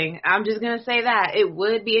interesting. I'm just going to say that. It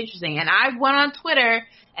would be interesting. And I went on Twitter,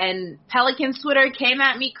 and Pelicans Twitter came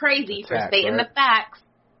at me crazy for stating the facts.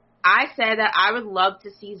 I said that I would love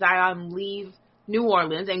to see Zion leave New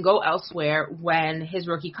Orleans and go elsewhere when his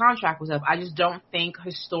rookie contract was up. I just don't think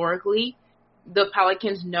historically the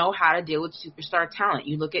Pelicans know how to deal with superstar talent.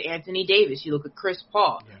 You look at Anthony Davis, you look at Chris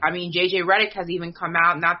Paul. Yeah. I mean, JJ Redick has even come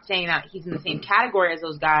out, not saying that he's in the same category as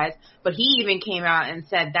those guys, but he even came out and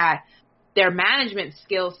said that their management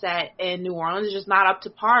skill set in New Orleans is just not up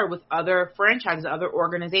to par with other franchises, other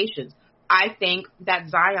organizations. I think that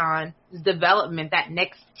Zion's development, that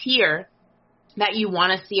next tier that you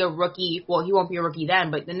want to see a rookie, well, he won't be a rookie then,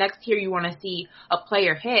 but the next tier you want to see a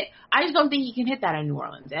player hit, I just don't think he can hit that in New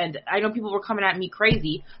Orleans. And I know people were coming at me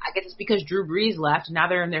crazy. I guess it's because Drew Brees left, and now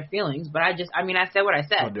they're in their feelings. But I said what I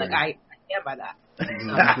said. I stand by that. You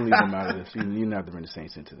can leave them out of this. You didn't have to bring the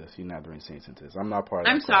Saints into this. I'm not part of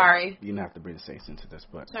that. I'm sorry. You didn't have to bring the Saints into this,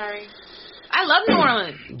 but sorry. I love New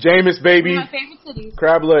Orleans. Jameis, baby. One of my favorite cities.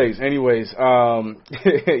 Crab legs. Anyways,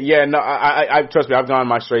 yeah, no, I trust me. I've gone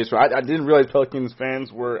my strays. I didn't realize Pelicans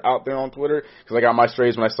fans were out there on Twitter because I got my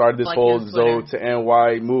strays when I started this whole Zoe to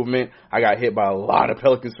NY movement. I got hit by a lot of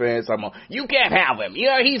Pelicans fans. I'm like, you can't have him.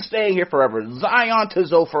 Yeah, he's staying here forever. Zion to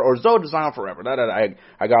Zoe or Zoe to Zion forever.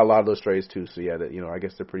 I got a lot of those strays too. So yeah, I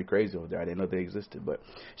guess they're pretty crazy over there. I didn't know they existed, but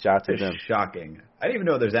shout out to them. Shocking. I didn't even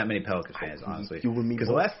know there's that many Pelicans fans, honestly. You and me. Because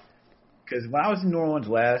when I was in New Orleans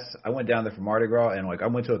last, I went down there for Mardi Gras, and I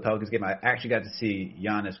went to a Pelicans game. I actually got to see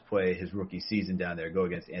Giannis play his rookie season down there, go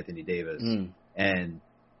against Anthony Davis. And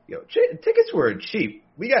tickets were cheap.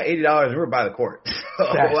 We got $80 and we were by the court. So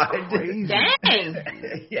that's crazy.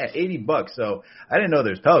 Dang. Yeah, $80. So I didn't know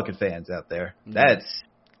there's Pelican fans out there. That's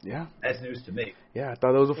news to me. Yeah, I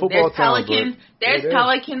thought it was a football town. There's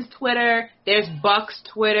Pelicans Twitter. There's Bucks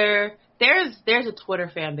Twitter. There's a Twitter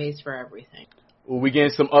fan base for everything. Well, we getting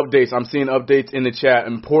some updates. I'm seeing updates in the chat.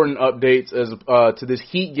 Important updates as to this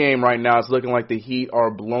Heat game right now. It's looking like the Heat are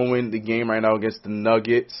blowing the game right now against the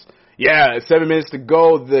Nuggets. Yeah, 7 minutes to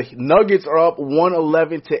go. The Nuggets are up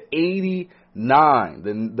 111 to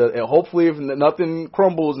 89. Hopefully, if nothing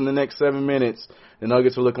crumbles in the next 7 minutes, the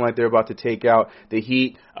Nuggets are looking like they're about to take out the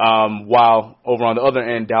Heat. While over on the other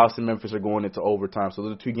end, Dallas and Memphis are going into overtime. So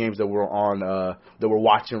those are two games that we're on, that we're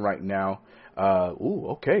watching right now.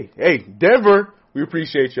 Okay. Hey, Denver, we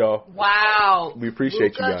appreciate y'all. Wow. We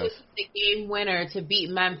appreciate you guys. Just the game winner to beat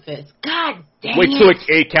Memphis. God damn. Wait, so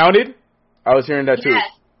it counted? I was hearing that too.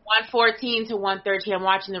 Yes, 114 to 113. I'm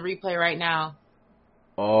watching the replay right now.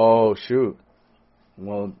 Oh, shoot.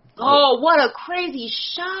 Well. Oh, what a crazy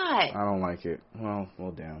shot. I don't like it. Well,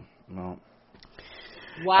 damn. Well.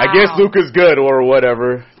 Wow. I guess Luka's good or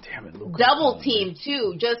whatever. Damn it, Luka. Double team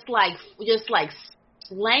too, just like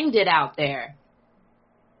slanged it out there.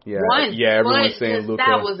 Yeah, everyone's saying Luka.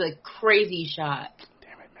 That was a crazy shot.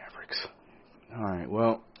 Damn it, Mavericks. All right,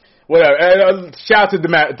 well, whatever. Shout out to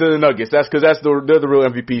the Nuggets. That's because they're the real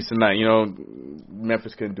MVPs tonight. You know,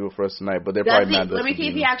 Memphis couldn't do it for us tonight, but they're probably not. Let me see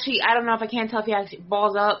if he actually. I don't know if I can't tell if he actually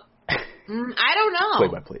balls up. I don't know.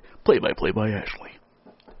 Play by Ashley.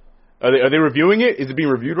 Are they reviewing it? Is it being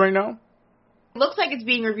reviewed right now? It looks like it's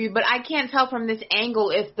being reviewed, but I can't tell from this angle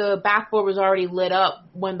if the backboard was already lit up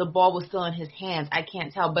when the ball was still in his hands. I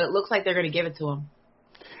can't tell, but it looks like they're going to give it to him.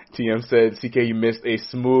 TM said, CK, you missed a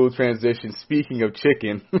smooth transition. Speaking of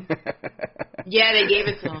chicken. Yeah, they gave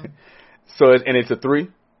it to him. So, and it's a 3?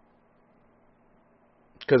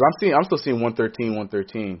 Because I'm still seeing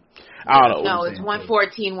 113. I don't know. No, it's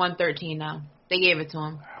 114, 113 now. They gave it to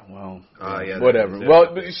him. Well, whatever.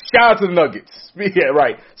 Well, shout out to the Nuggets. Yeah,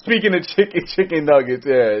 right. Speaking of chicken nuggets,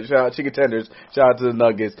 yeah, shout out chicken tenders. Shout out to the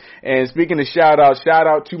Nuggets. And speaking of shout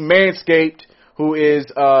out to Manscaped, who is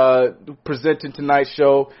presenting tonight's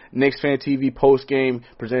show, Knicks Fan TV post game,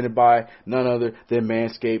 presented by none other than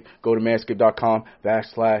Manscaped. Go to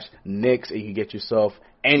manscaped.com/Knicks, and you can get yourself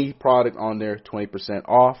any product on there, 20%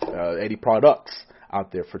 off. Any products out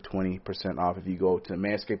there for 20% off if you go to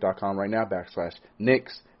manscaped.com right now,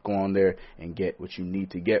 /Knicks. Go on there and get what you need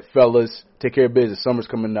to get. Fellas, take care of business. Summer's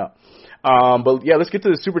coming up. But, yeah, let's get to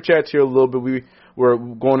the Super Chats here a little bit. We're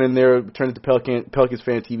going in there, turning to Pelicans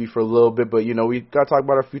Fan TV for a little bit. But, you know, we got to talk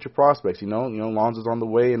about our future prospects, you know. Lonzo's on the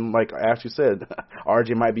way. And like Ashley said,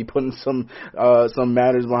 RJ might be putting some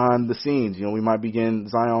matters behind the scenes. You know, we might be getting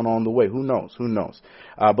Zion on the way. Who knows?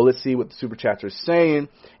 But let's see what the Super Chats are saying.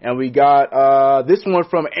 And we got this one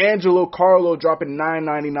from Angelo Carlo dropping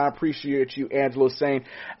 $9.99. Appreciate you, Angelo, saying,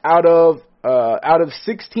 out of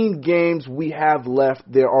 16 games we have left,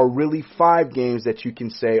 there are really 5 games that you can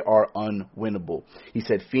say are unwinnable. He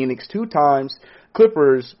said Phoenix 2 times,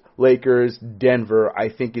 Clippers, Lakers, Denver. I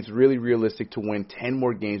think it's really realistic to win 10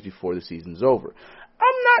 more games before the season's over.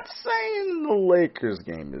 I'm not saying the Lakers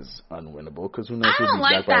game is unwinnable because who knows? I don't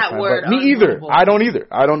like that word. Me either. I don't either.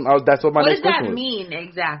 That's what my next question was. What does that mean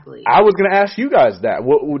exactly? I was going to ask you guys that.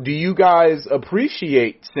 Do you guys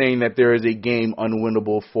appreciate saying that there is a game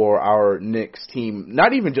unwinnable for our Knicks team?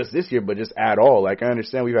 Not even just this year, but just at all. Like, I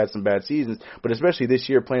understand we've had some bad seasons, but especially this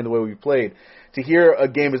year playing the way we played. To hear a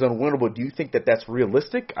game is unwinnable, do you think that that's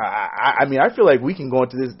realistic? I mean, I feel like we can go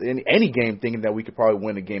into this any game thinking that we could probably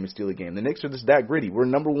win a game and steal a game. The Knicks are just that gritty. We're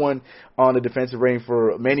number 1 on the defensive rating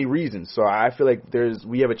for many reasons. So I feel like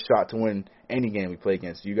we have a shot to win any game we play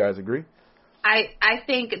against. Do you guys agree? I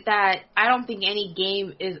think that I don't think any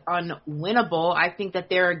game is unwinnable. I think that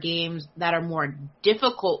there are games that are more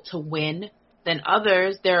difficult to win than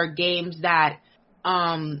others. There are games that,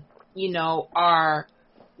 are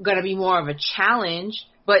going to be more of a challenge,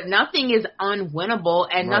 but nothing is unwinnable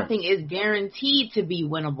and nothing is guaranteed to be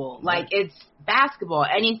winnable. Like, it's basketball.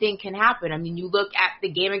 Anything can happen. I mean, you look at the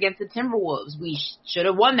game against the Timberwolves. We should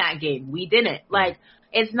have won that game. We didn't. Like,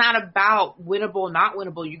 it's not about winnable, not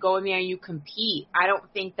winnable. You go in there and you compete. I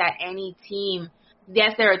don't think that any team,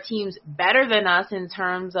 yes, there are teams better than us in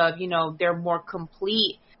terms of, they're more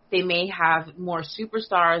complete. They may have more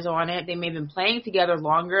superstars on it. They may have been playing together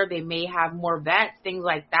longer. They may have more vets, things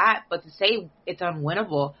like that. But to say it's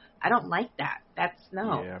unwinnable, I don't like that.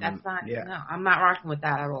 No, I'm not rocking with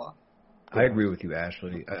that at all. I agree with you,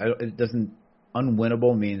 Ashley. It doesn't,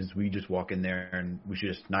 unwinnable means we just walk in there and we should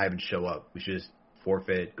just not even show up. We should just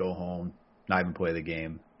forfeit, go home, not even play the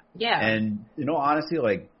game. Yeah. And, honestly,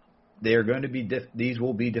 like, they're going to be, these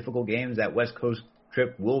will be difficult games. That West Coast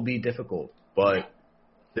trip will be difficult. But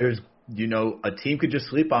there's, a team could just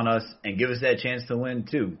sleep on us and give us that chance to win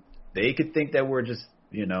too. They could think that we're just,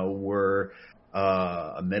 we're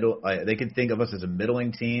they could think of us as a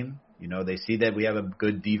middling team. They see that we have a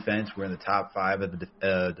good defense. We're in the top 5 of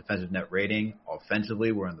the defensive net rating.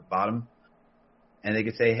 Offensively, we're in the bottom. And they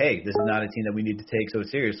could say, hey, this is not a team that we need to take so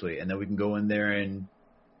seriously. And then we can go in there and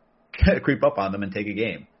creep up on them and take a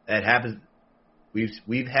game. That happens.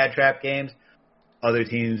 We've had trap games. Other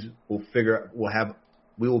teams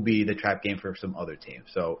we will be the trap game for some other teams.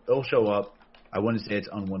 So they'll show up. I wouldn't say it's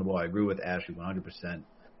unwinnable. I agree with Ashley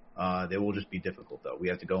 100%. They will just be difficult, though. We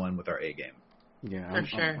have to go in with our A game. Yeah,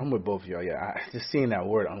 I'm with both of y'all. Yeah, just seeing that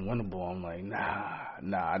word unwinnable, I'm like,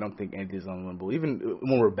 nah, I don't think anything's unwinnable. Even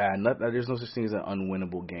when we're bad, there's no such thing as an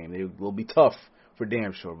unwinnable game. They will be tough for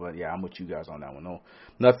damn sure, but yeah, I'm with you guys on that one. No,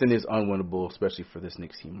 nothing is unwinnable, especially for this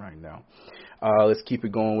Knicks team right now. Let's keep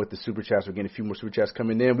it going with the Super Chats. We're getting a few more Super Chats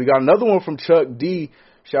coming in. We got another one from Chuck D.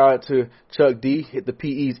 Shout out to Chuck D. Hit the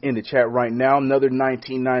PEs in the chat right now. Another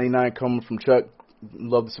 $19.99 coming from Chuck.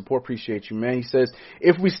 Love the support. Appreciate you, man. He says,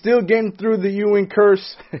 if we still getting through the Ewing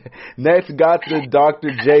curse, Nets got the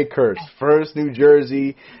Dr. J curse. First New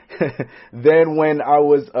Jersey, then when I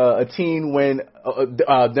was a teen,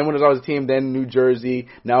 then New Jersey,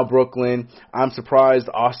 now Brooklyn. I'm surprised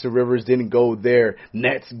Austin Rivers didn't go there.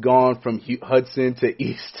 Nets gone from Hudson to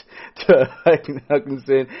East to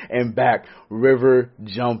Hutchinson and back. River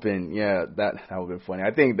jumping. Yeah, that would have been funny.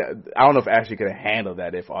 I think that, I don't know if Ashley could have handled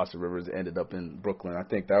that if Austin Rivers ended up in Brooklyn. I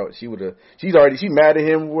think that she would have. She's mad at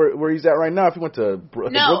him where he's at right now. If he went to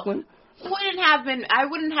Brooklyn, I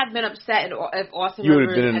wouldn't have been upset if Austin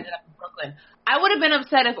Rivers ended up in Brooklyn. I would have been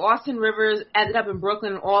upset if Austin Rivers ended up in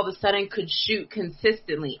Brooklyn and all of a sudden could shoot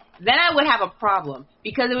consistently. Then I would have a problem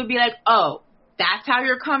because it would be like, oh, that's how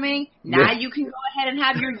you're coming? Now you can go ahead and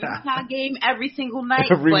have your Utah game every single night.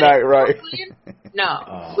 Every night, right. Brooklyn,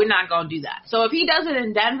 no, we're not going to do that. So if he does it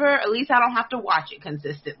in Denver, at least I don't have to watch it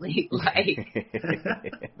consistently.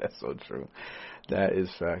 That's so true. That is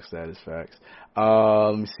facts.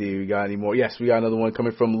 Let me see. We got any more? Yes, we got another one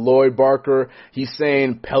coming from Lloyd Barker. He's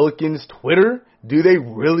saying Pelicans Twitter. Do they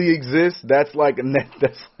really exist? That's like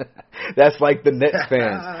that's like the Nets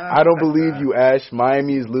fans. I don't believe you, Ash.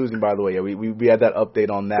 Miami is losing, by the way. Yeah, we had that update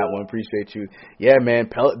on that one. Appreciate you. Yeah, man.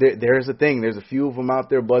 There's a thing. There's a few of them out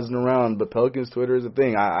there buzzing around, but Pelicans Twitter is a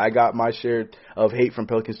thing. I got my share of hate from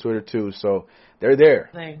Pelicans Twitter too. So they're there.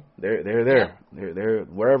 They're there. They're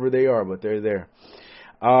wherever they are, but they're there.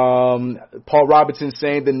 Paul Robinson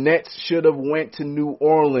saying the Nets should have went to New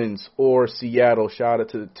Orleans or Seattle. Shout out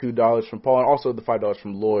to the $2 from Paul and also the $5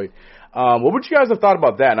 from Lloyd. What would you guys have thought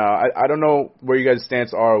about that? Now, I don't know where you guys'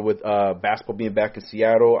 stance are with basketball being back in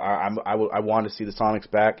Seattle. I want to see the Sonics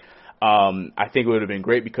back. I think it would have been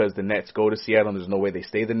great because the Nets go to Seattle and there's no way they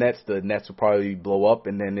stay the Nets. The Nets will probably blow up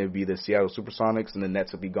and then it would be the Seattle Supersonics and the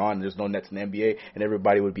Nets would be gone. And there's no Nets in the NBA and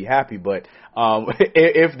everybody would be happy. But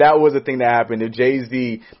if that was a thing that happened, if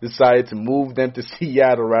Jay-Z decided to move them to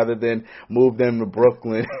Seattle rather than move them to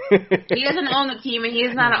Brooklyn. He doesn't own the team and he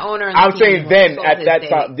is not an owner in the I'm team. saying then at that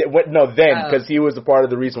time. Because he was a part of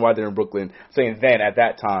the reason why they're in Brooklyn. I'm saying then at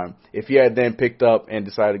that time. If he had then picked up and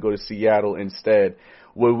decided to go to Seattle instead,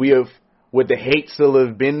 would the hate still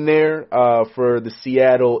have been there for the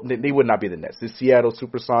Seattle? They would not be the Nets, the Seattle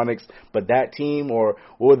Supersonics, but that team, or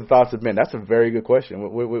what would the thoughts have been? That's a very good question.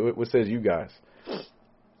 What says you guys?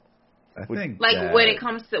 I think when it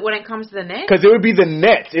comes to the Nets, because it would be the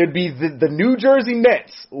Nets, it would be the New Jersey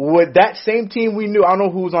Nets. Would that same team we knew? I don't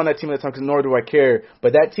know who was on that team at the time, because nor do I care.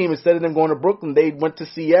 But that team, instead of them going to Brooklyn, they went to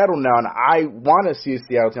Seattle now, and I want to see a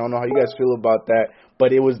Seattle team. I don't know how you guys feel about that,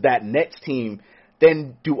 but it was that Nets team.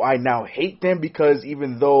 Then do I now hate them because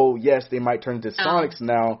even though, yes, they might turn into Sonics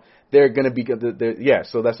now, they're going to be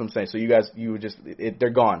so that's what I'm saying. So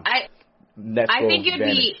they're gone. I think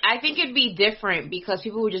it'd be different because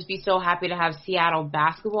people would just be so happy to have Seattle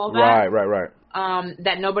basketball back. Right.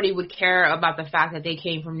 That nobody would care about the fact that they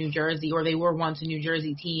came from New Jersey or they were once a New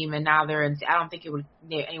Jersey team and now they're in. I don't think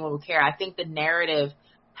anyone would care. I think the narrative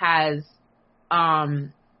has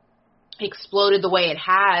exploded the way it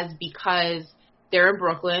has because they're in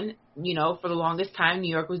Brooklyn. For the longest time,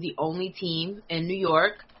 New York was the only team in New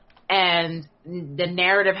York. And the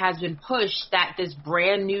narrative has been pushed that this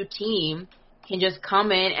brand new team can just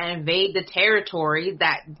come in and invade the territory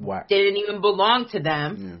that didn't even belong to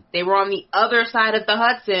them. Yeah. They were on the other side of the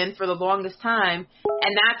Hudson for the longest time.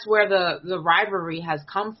 And that's where the rivalry has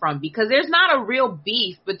come from. Because there's not a real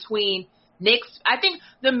beef between Knicks. I think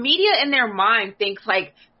the media in their mind thinks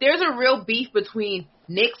like there's a real beef between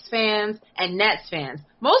Knicks fans and Nets fans.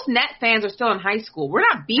 Most Net fans are still in high school. We're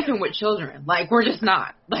not beefing with children. We're just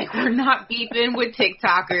not. We're not beefing with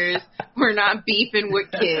TikTokers. We're not beefing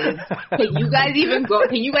with kids. Can you guys even vote?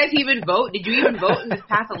 Did you even vote in this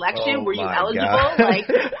past election? Were you eligible?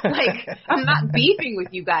 I'm not beefing with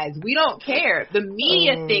you guys. We don't care. The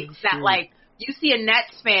media thinks that you see a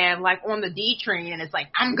Nets fan on the D train and it's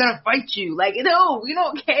I'm gonna fight you. No, we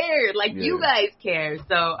don't care. You guys care.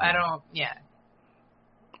 So I don't. Yeah.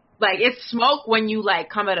 It's smoke when you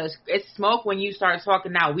come at us. It's smoke when you start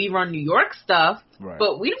talking now. We run New York stuff,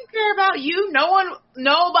 but we don't care about you.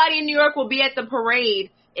 Nobody in New York will be at the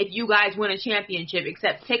parade if you guys win a championship,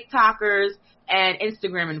 except TikTokers and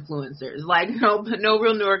Instagram influencers. No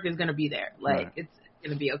real New York is gonna be there. It's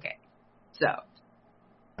gonna be okay. So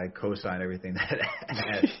I co-sign everything that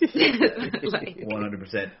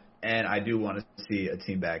 100%, and I do want to see a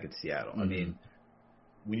team back in Seattle. Mm-hmm. I mean.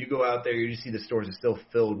 When you go out there, you just see the stores are still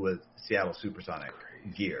filled with Seattle Supersonic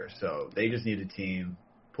gear. So they just need a team.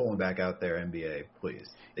 Pull them back out there, NBA, please.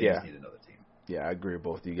 They just need another team. Yeah, I agree with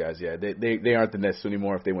both of you guys. Yeah, they aren't the Nets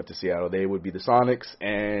anymore. If they went to Seattle, they would be the Sonics,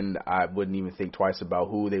 and I wouldn't even think twice about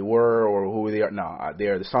who they were or who they are. No, they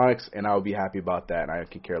are the Sonics, and I would be happy about that, and I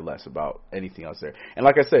could care less about anything else there. And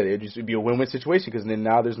like I said, it just would be a win-win situation because then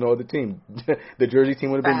now there's no other team. The Jersey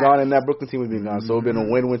team would have been gone, and that Brooklyn team would have been gone. So it would have been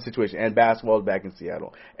a win-win situation. And basketball is back in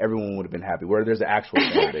Seattle. Everyone would have been happy. Where there's an actual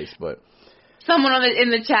fan base, but. Someone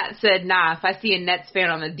in the chat said, "Nah, if I see a Nets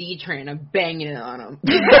fan on the D train, I'm banging it on him."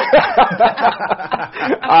 All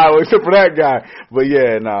right, well, except for that guy. But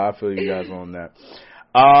yeah, I feel you guys on that.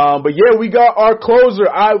 But yeah, we got our closer.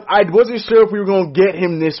 I wasn't sure if we were gonna get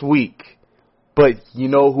him this week. But you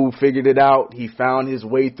know who figured it out? He found his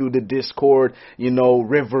way through the Discord. You know,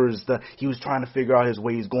 Rivers. He was trying to figure out his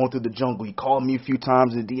way. He's going through the jungle. He called me a few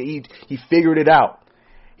times, and he figured it out.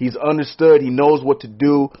 He's understood. He knows what to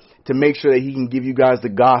do to make sure that he can give you guys the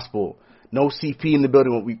gospel. No CP in the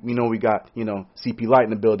building. We got CP Light in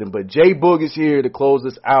the building, but J Boog is here to close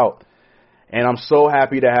this out, and I'm so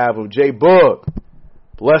happy to have him. J Boog,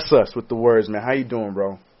 bless us with the words, man. How you doing,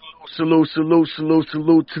 bro? Salute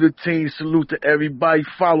to the team. Salute to everybody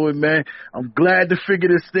following, man. I'm glad to figure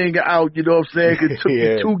this thing out, you know what I'm saying? It took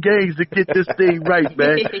me 2 games to get this thing right,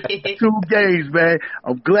 man. 2 games, man.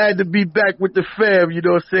 I'm glad to be back with the fam, you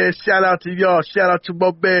know what I'm saying? Shout out to y'all. Shout out to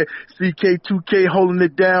my man, CK2K holding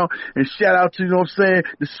it down. And shout out to, you know what I'm saying,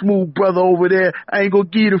 the smooth brother over there. I ain't gonna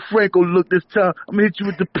give you the Franco look this time. I'm gonna hit you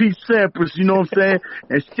with the Pete Sampras, you know what I'm saying?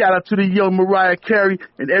 And shout out to the young Mariah Carey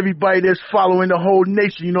and everybody that's following the whole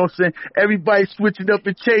nation, you know what I'm saying? Everybody switching up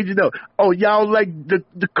and changing up. Oh, y'all like the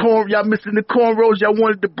corn, y'all missing the cornrows, y'all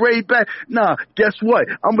wanted the braid back. Nah, guess what?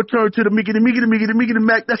 I'm gonna turn to the Mickey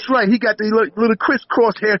Mac. That's right. He got the little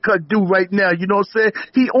crisscross haircut dude right now, you know what I'm saying?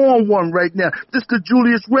 He on one right now. This the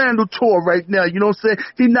Julius Randle tour right now, you know what I'm saying?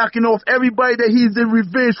 He knocking off everybody that he's in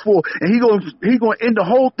revenge for, and he gonna end the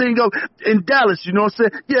whole thing up in Dallas, you know what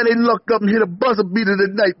I'm saying? Yeah, they lucked up and hit a buzzer beater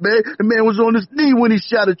tonight, man. The man was on his knee when he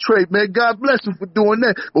shot a trade, man. God bless him for doing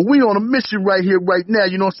that. But we on a mission right here, right now,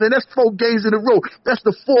 you know what I'm saying? That's 4 games in a row. That's the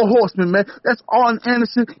 4 horsemen, man. That's Arn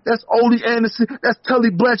Anderson. That's Ole Anderson. That's Tully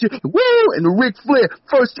Blanchard. Woo! And the Ric Flair.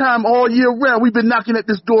 First time all year round. We've been knocking at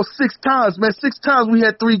this door 6 times, man. 6 times we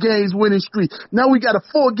had 3 games winning streak. Now we got a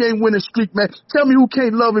 4-game winning streak, man. Tell me who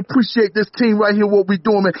can't love and appreciate this team right here, what we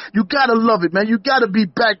doing, man. You gotta love it, man. You gotta be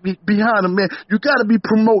back behind them, man. You gotta be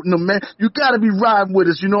promoting them, man. You gotta be riding with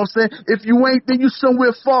us, you know what I'm saying? If you ain't, then you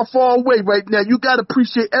somewhere far, far away right now. You gotta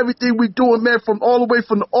appreciate everything we doing, man, from all the way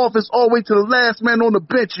from the office all the way to the last man on the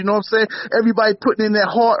bench, you know what I'm saying? Everybody putting in that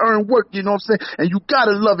hard-earned work, you know what I'm saying? And you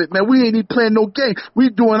gotta love it, man. We ain't even playing no game. We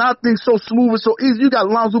doing our thing so smooth and so easy. You got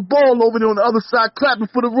Lonzo Ball over there on the other side clapping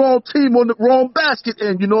for the wrong team on the wrong basket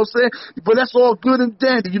end, you know what I'm saying? But that's all good and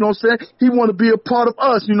dandy, you know what I'm saying? He want to be a part of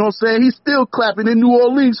us, you know what I'm saying? He's still clapping in New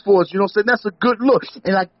Orleans for us, you know what I'm saying? That's a good look.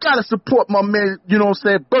 And I gotta support my man, you know what I'm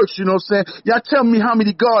saying, Birch, you know what I'm saying? Y'all tell me how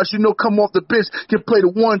many guards, you know, come off the bench can play the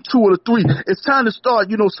 1, 2, or the 3. It's time to start,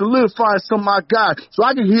 you know, solidifying some of my guys. So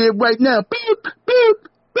I can hear it right now. Beep, beep,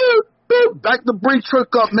 beep. Back the brink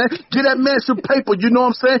truck up, man. Get that man some paper, you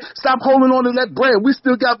know what I'm saying? Stop holding on to that bread. We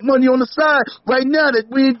still got money on the side right now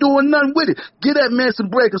that we ain't doing nothing with it. Get that man some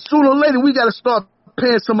bread, because sooner or later we got to start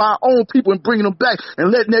paying some of our own people and bringing them back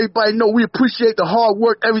and letting everybody know we appreciate the hard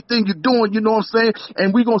work, everything you're doing, you know what I'm saying?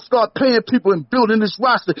 And we're going to start paying people and building this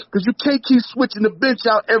roster, because you can't keep switching the bench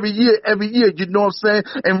out every year, you know what I'm saying?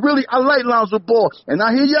 And really, I like Lonzo Ball, and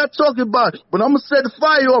I hear y'all talking about it, but I'm going to set the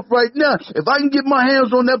fire off right now. If I can get my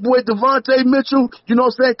hands on that boy Devontae Mitchell, you know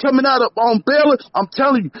what I'm saying, coming out of Baylor, I'm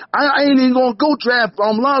telling you, I ain't even going to go draft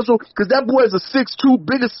Lonzo, because that boy is a 6'2",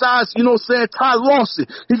 bigger size, you know what I'm saying, Ty Lawson.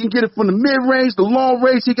 He can get it from the mid-range, the long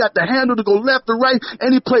range. He got the handle to go left or right,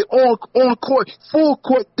 and he play on court, full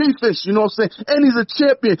court defense, you know what I'm saying? And he's a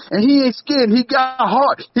champion, and he ain't scared. He got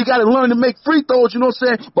heart. He got to learn to make free throws, you know what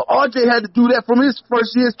I'm saying? But RJ had to do that from his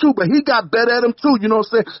first years too, but he got better at them too, you know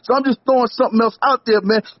what I'm saying? So I'm just throwing something else out there,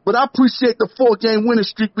 man. But I appreciate the 4-game winning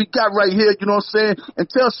streak we got right here, you know what I'm saying? And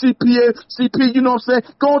tell CP, you know what I'm saying?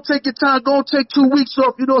 Go and take your time. Go and take 2 weeks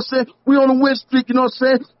off, you know what I'm saying? We on a win streak, you know what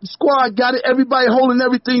I'm saying? The squad got it. Everybody holding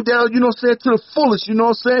everything down, you know what I'm saying, to the fullest, you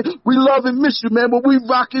know what I'm saying? We love and miss you, man, but we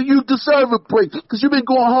rocking. You deserve a break, because you've been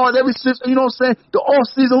going hard ever since, you know what I'm saying, the off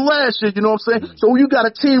season last year, you know what I'm saying? So you got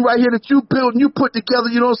a team right here that you built and you put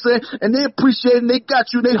together, you know what I'm saying? And they appreciate it, and they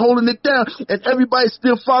got you, they holding it down, and everybody's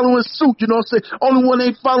still following suit, you know what I'm saying? Only one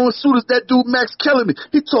ain't following suit is that dude Max Kellerman.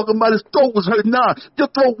 He talking about his throat was hurting. Nah,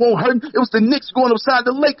 your throat won't hurt. It was the Knicks going upside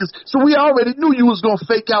the Lakers. So we already knew you was going to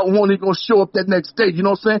fake out and only going to show up that next day, you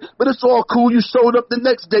know what I'm saying? But it's all cool. You showed up the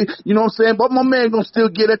next day, you know what I'm saying? But my man man gonna still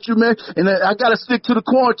get at you, man. And I gotta stick to the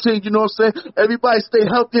quarantine, you know what I'm saying? Everybody stay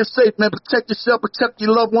healthy and safe, man. Protect yourself, protect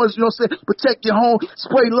your loved ones, you know what I'm saying? Protect your home,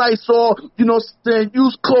 spray Lysol, you know what I'm saying?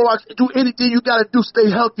 Use Clorox, do anything you gotta do, stay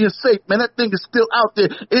healthy and safe, man. That thing is still out there.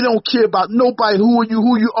 It don't care about nobody, who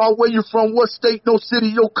you are, where you from, what state, no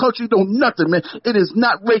city, no country, no nothing, man. It is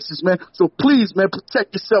not racist, man. So please, man,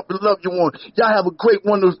 protect yourself and love your one. Y'all have a great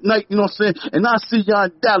one night, you know what I'm saying? And I'll see y'all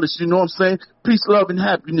in Dallas, you know what I'm saying? Peace, love, and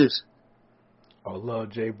happiness. Oh, love,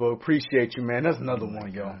 J-Book. Appreciate you, man. That's another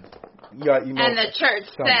one, yo. You know, and the church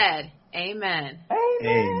said, amen.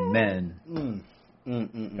 Amen.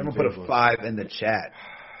 I'm gonna put a 5 in the chat.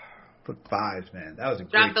 Put 5s, man. That was a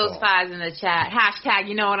Drop great those call. 5s in the chat. Hashtag,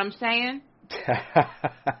 you know what I'm saying?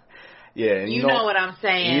 Yeah, you know what I'm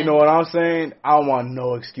saying. You know what I'm saying? I don't want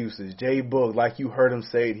no excuses. J-Book, like you heard him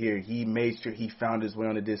say it here, he made sure he found his way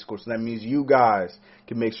on the Discord. So that means you guys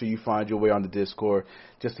can make sure you find your way on the Discord.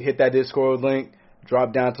 Just hit that Discord link,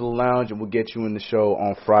 drop down to the lounge, and we'll get you in the show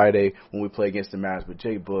on Friday when we play against the Mavs. But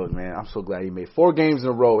J-Book, man, I'm so glad he made 4 games in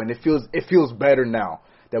a row, and it feels better now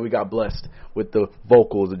that we got blessed with the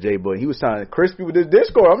vocals of J-Book. He was sounding crispy with this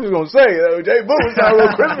Discord. I'm just going to say, J-Book was sounding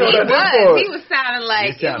real crispy on that Discord. He was sounding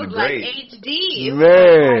like, it was great. like HD. It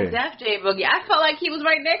Man. was like J-Book. I felt like he was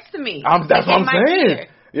right next to me. That's what I'm saying.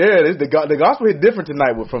 Yeah, the gospel hit different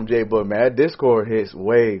tonight from J-Book, man. That Discord hits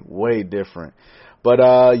way, way different. But,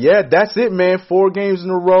 yeah, that's it, man. 4 games in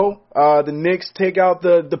a row. The Knicks take out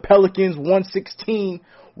the Pelicans 116-106.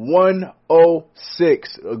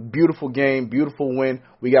 A beautiful game, beautiful win.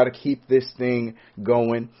 We got to keep this thing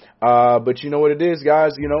going. But you know what it is,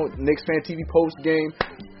 guys. You know, Knicks Fan TV post game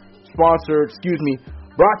brought to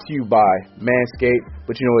you by Manscaped.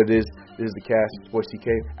 But you know what it is. This is the cast. Boy CK.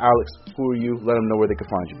 Alex, who are you? Let them know where they can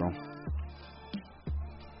find you, bro.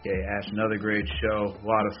 Okay, Ash, another great show. A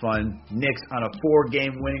lot of fun. Knicks on a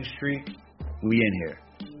 4-game winning streak. We in here.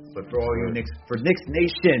 But for all you Knicks, for Knicks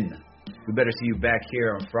Nation, we better see you back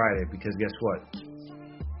here on Friday because guess what?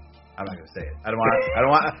 I'm not gonna say it. I don't want.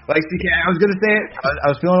 Like CK, I was gonna say it. I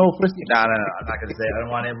was feeling a little frisky. No. I'm not gonna say it. I don't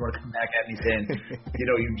want everyone to come back at me saying,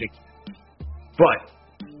 you jinx. But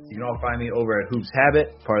you can all find me over at Hoops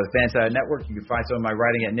Habit, part of the Fanside Network. You can find some of my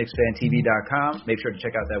writing at KnicksFanTV.com. Make sure to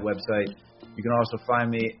check out that website. You can also find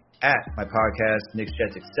me at my podcast, Knicks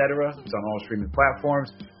Jets, etc. It's on all streaming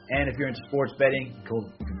platforms. And if you're into sports betting, you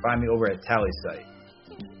can find me over at Tally Site.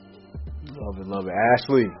 Love it.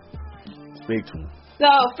 Ashley, speak to him.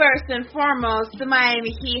 So, first and foremost, the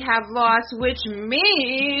Miami Heat have lost, which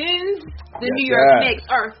means the New York Knicks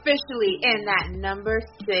are officially in that number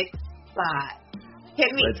 6 spot.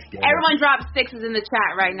 Hit me. Everyone drop 6s in the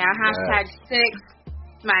chat right now. Hashtag 6.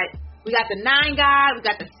 We got the 9 guy. We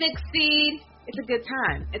got the 6 seed. It's a good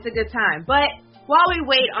time. But while we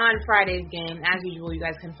wait on Friday's game, as usual, you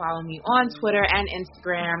guys can follow me on Twitter and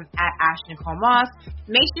Instagram at AshleyNicoleMoss.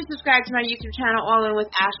 Make sure you subscribe to my YouTube channel, All In with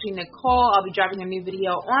Ashley Nicole. I'll be dropping a new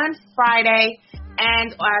video on Friday.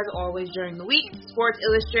 And as always during the week, Sports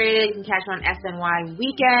Illustrated, you can catch me on SNY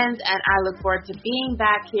weekends. And I look forward to being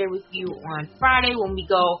back here with you on Friday when we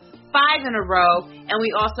go 5 in a row. And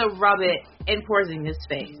we also rub it in Porzingis'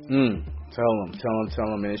 face. Tell him,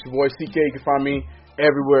 man. It's your boy CK. You can find me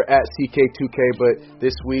everywhere at CK2K. But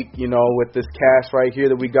this week, with this cast right here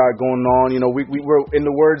that we got going on, we're in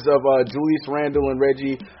the words of Julius Randle and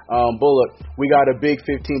Reggie Bullock, we got a big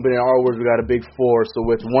 15, but in our words, we got a big 4. So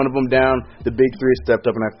with one of them down, the big 3 has stepped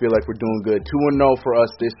up, and I feel like we're doing good. 2-0 for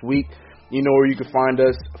us this week. You know where you can find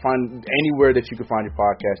us. Find anywhere that you can find your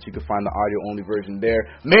podcast. You can find the audio-only version there.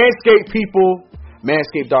 Manscaped, people.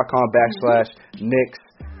 Manscaped.com/Knicks.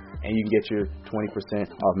 And you can get your 20%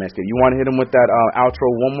 off Manscaped. You want to hit them with that outro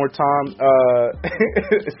one more time,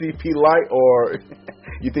 CP Light, or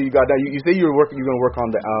you think you got that? You say you're going to work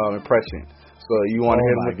on the impression. So you want to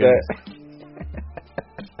hit them with that?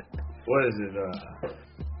 What is it? Oh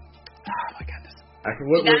my goodness!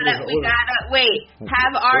 We gotta wait.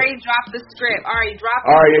 Have Ari drop the script. Ari, drop.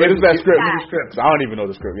 Ari, what is that script? I don't even know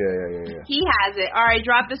the script. Yeah. He has it. Ari,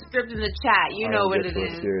 drop the script in the chat. You know what it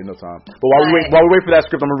is. Yeah, no time. But while we wait for that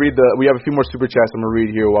script, I'm gonna read we have a few more super chats. I'm gonna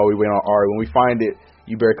read here while we wait on Ari. When we find it,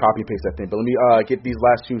 you better copy and paste that thing. But let me get these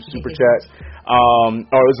last 2 super chats.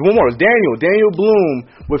 There's one more. It's Daniel Bloom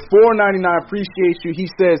with $4.99. Appreciate you. He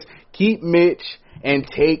says, keep Mitch and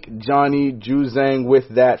take Johnny Juzang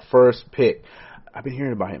with that first pick. I've been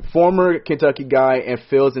hearing about him. Former Kentucky guy and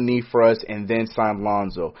fills the need for us and then signed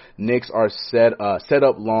Lonzo. Knicks are set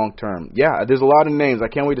up long term. Yeah, there's a lot of names. I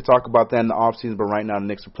can't wait to talk about that in the offseason, but right now the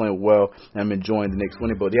Knicks are playing well and I'm enjoying the Knicks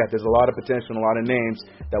winning. But yeah, there's a lot of potential and a lot of names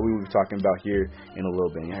that we will be talking about here in a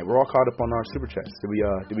little bit. Yeah, we're all caught up on our super chats.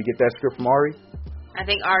 Did we get that script from Ari? I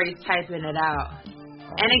think Ari's typing it out.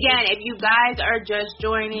 And again, if you guys are just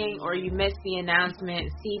joining or you missed the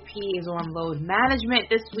announcement, CP is on load management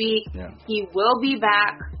this week. Yeah. He will be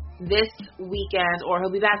back this weekend, or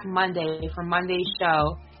he'll be back Monday for Monday's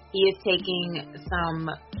show. He is taking some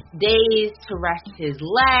days to rest his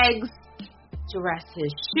legs, to rest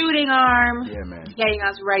his shooting arm, getting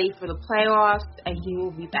us ready for the playoffs, and he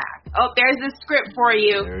will be back. Oh, there's the script for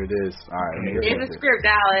you. There it is. All right. There's the script,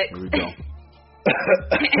 Alex. Here we go.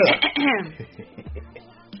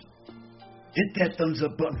 Hit that thumbs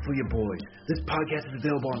up button for your boys. This podcast is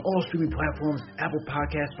available on all streaming platforms: Apple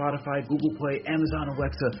Podcasts, Spotify, Google Play, Amazon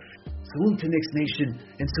Alexa. Salute to Knicks Nation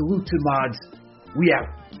and salute to mods. We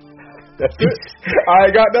out. That's it.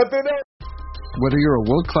 I got nothing else. Whether you're a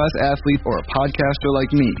world-class athlete or a podcaster like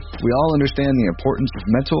me, we all understand the importance of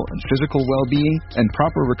mental and physical well-being and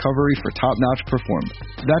proper recovery for top-notch performance.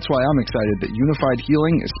 That's why I'm excited that Unified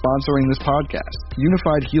Healing is sponsoring this podcast.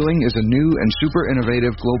 Unified Healing is a new and super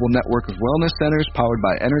innovative global network of wellness centers powered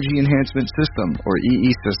by Energy Enhancement System, or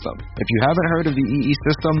EE System. If you haven't heard of the EE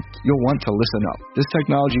System, you'll want to listen up. This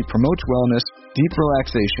technology promotes wellness, deep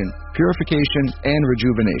relaxation, purification, and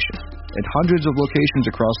rejuvenation. In hundreds of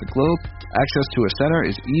locations across the globe, access to a center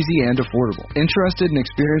is easy and affordable. Interested in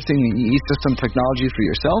experiencing the EE System technology for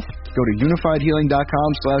yourself? Go to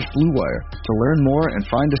unifydhealing.com/bluewire to learn more and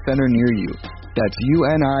find a center near you. That's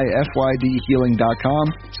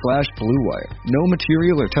unifydhealing.com/bluewire. No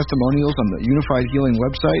material or testimonials on the Unified Healing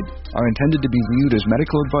website are intended to be viewed as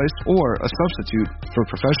medical advice or a substitute for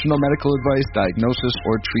professional medical advice, diagnosis,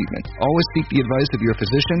 or treatment. Always seek the advice of your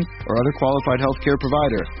physician or other qualified healthcare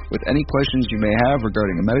provider with any questions you may have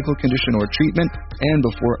regarding a medical condition or treatment and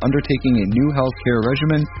before undertaking a new healthcare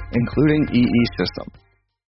regimen, including EE System.